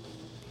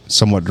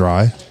somewhat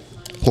dry.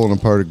 Pulling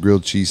apart a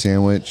grilled cheese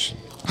sandwich.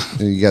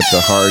 And you got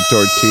the hard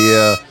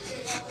tortilla,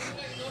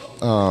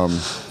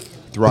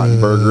 the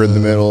rotten burger in the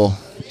middle.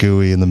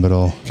 Gooey in the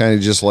middle. Kind of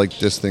just like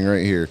this thing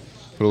right here.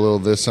 Put a little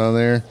of this on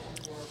there.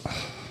 A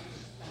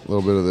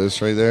little bit of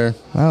this right there.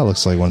 That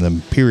looks like one of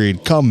them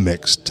period cum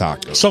mix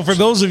tacos. So for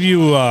those of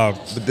you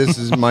but this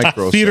is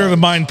micro theater size. of the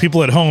mind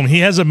people at home, he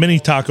has a mini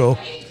taco.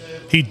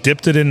 He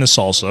dipped it in the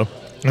salsa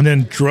and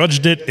then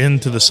drudged it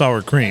into the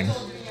sour cream.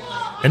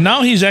 And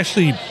now he's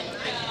actually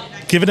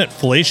giving it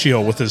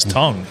fellatio with his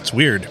tongue. It's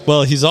weird.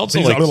 Well, he's also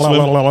He's like like,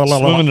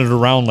 swimming it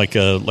around like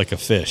a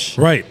fish.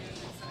 Right.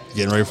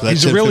 Getting ready for that.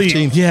 He's really,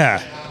 10-15.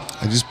 yeah.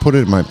 I just put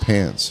it in my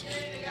pants.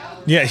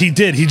 Yeah, he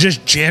did. He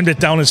just jammed it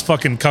down his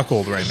fucking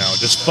cuckold right now.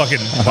 Just fucking,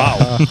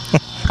 wow.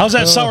 How's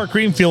that sour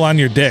cream feel on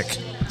your dick?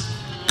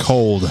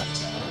 Cold.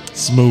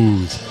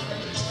 Smooth.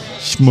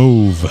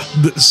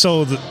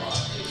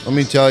 Let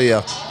me tell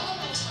you.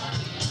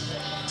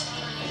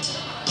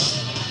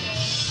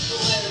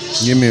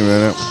 Give me a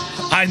minute.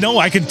 I know,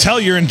 I can tell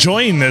you're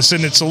enjoying this,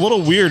 and it's a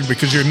little weird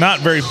because you're not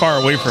very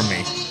far away from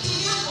me.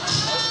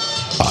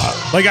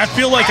 Like, I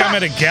feel like I'm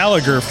at a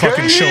Gallagher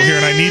fucking show here,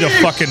 and I need a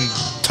fucking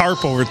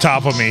tarp over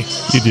top of me.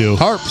 You do.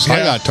 Tarps. Yeah. I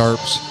got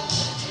tarps.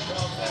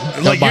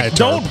 Like, buy a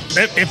tarp.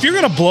 if you're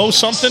going to blow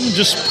something,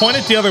 just point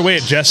it the other way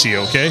at Jesse,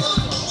 okay?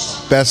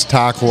 Best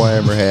taco I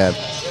ever had.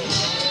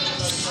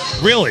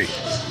 Really?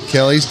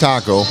 Kelly's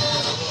Taco.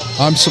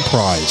 I'm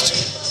surprised.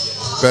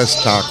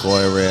 Best taco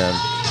I ever had.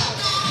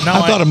 No,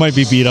 I thought it might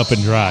be beat up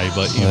and dry,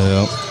 but you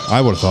know.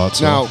 I would have thought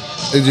so. Now,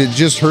 is it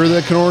just her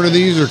that can order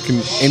these, or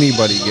can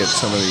anybody get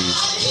some of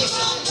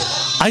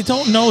these? I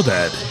don't know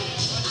that.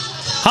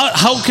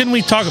 How can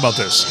we talk about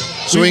this?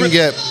 So we can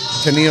get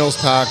Tennille's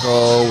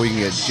Taco, we can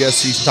get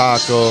Jesse's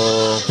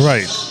Taco.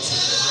 Right.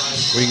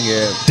 We can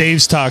get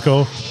Dave's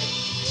Taco.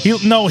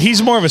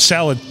 He's more of a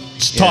salad,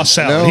 tossed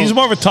salad. no. He's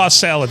more of a tossed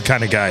salad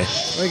kind of guy.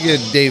 we can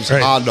get Dave's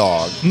Right. hot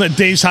dog.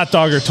 Dave's hot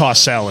dog or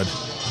tossed salad.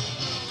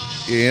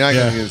 You're not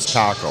Yeah. going to get his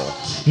taco.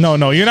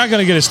 No, you're not going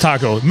to get his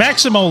taco.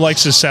 Maximo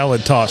likes his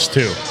salad tossed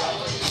too.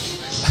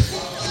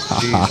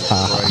 Jesus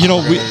Christ. You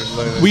know,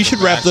 we should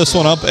wrap this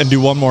one up and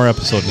do one more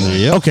episode.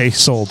 Yep. Okay,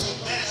 sold.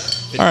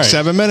 All right.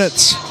 7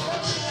 minutes.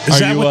 Is Are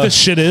that you, what this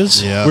shit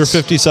is? Yes. We're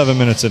 57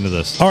 minutes into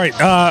this. All right.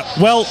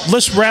 Well,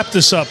 let's wrap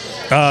this up.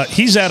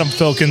 He's Adam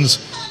Filkins.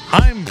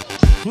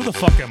 Who the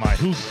fuck am I?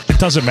 It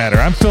doesn't matter.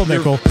 I'm Phil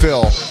Nickel.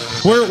 Phil.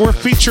 We're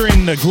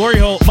featuring the Glory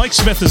Hole. Mike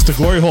Smith is the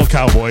Glory Hole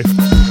Cowboy.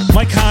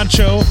 Mike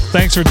Honcho,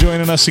 thanks for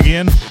joining us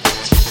again.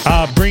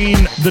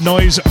 Bringing the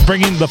noise,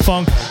 bringing the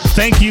funk.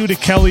 Thank you to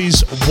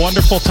Kelly's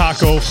Wonderful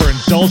Taco for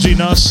indulging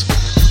us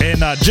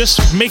and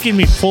just making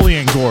me fully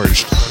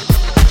engorged.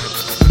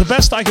 The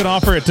best I can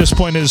offer at this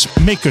point is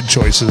make good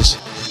choices.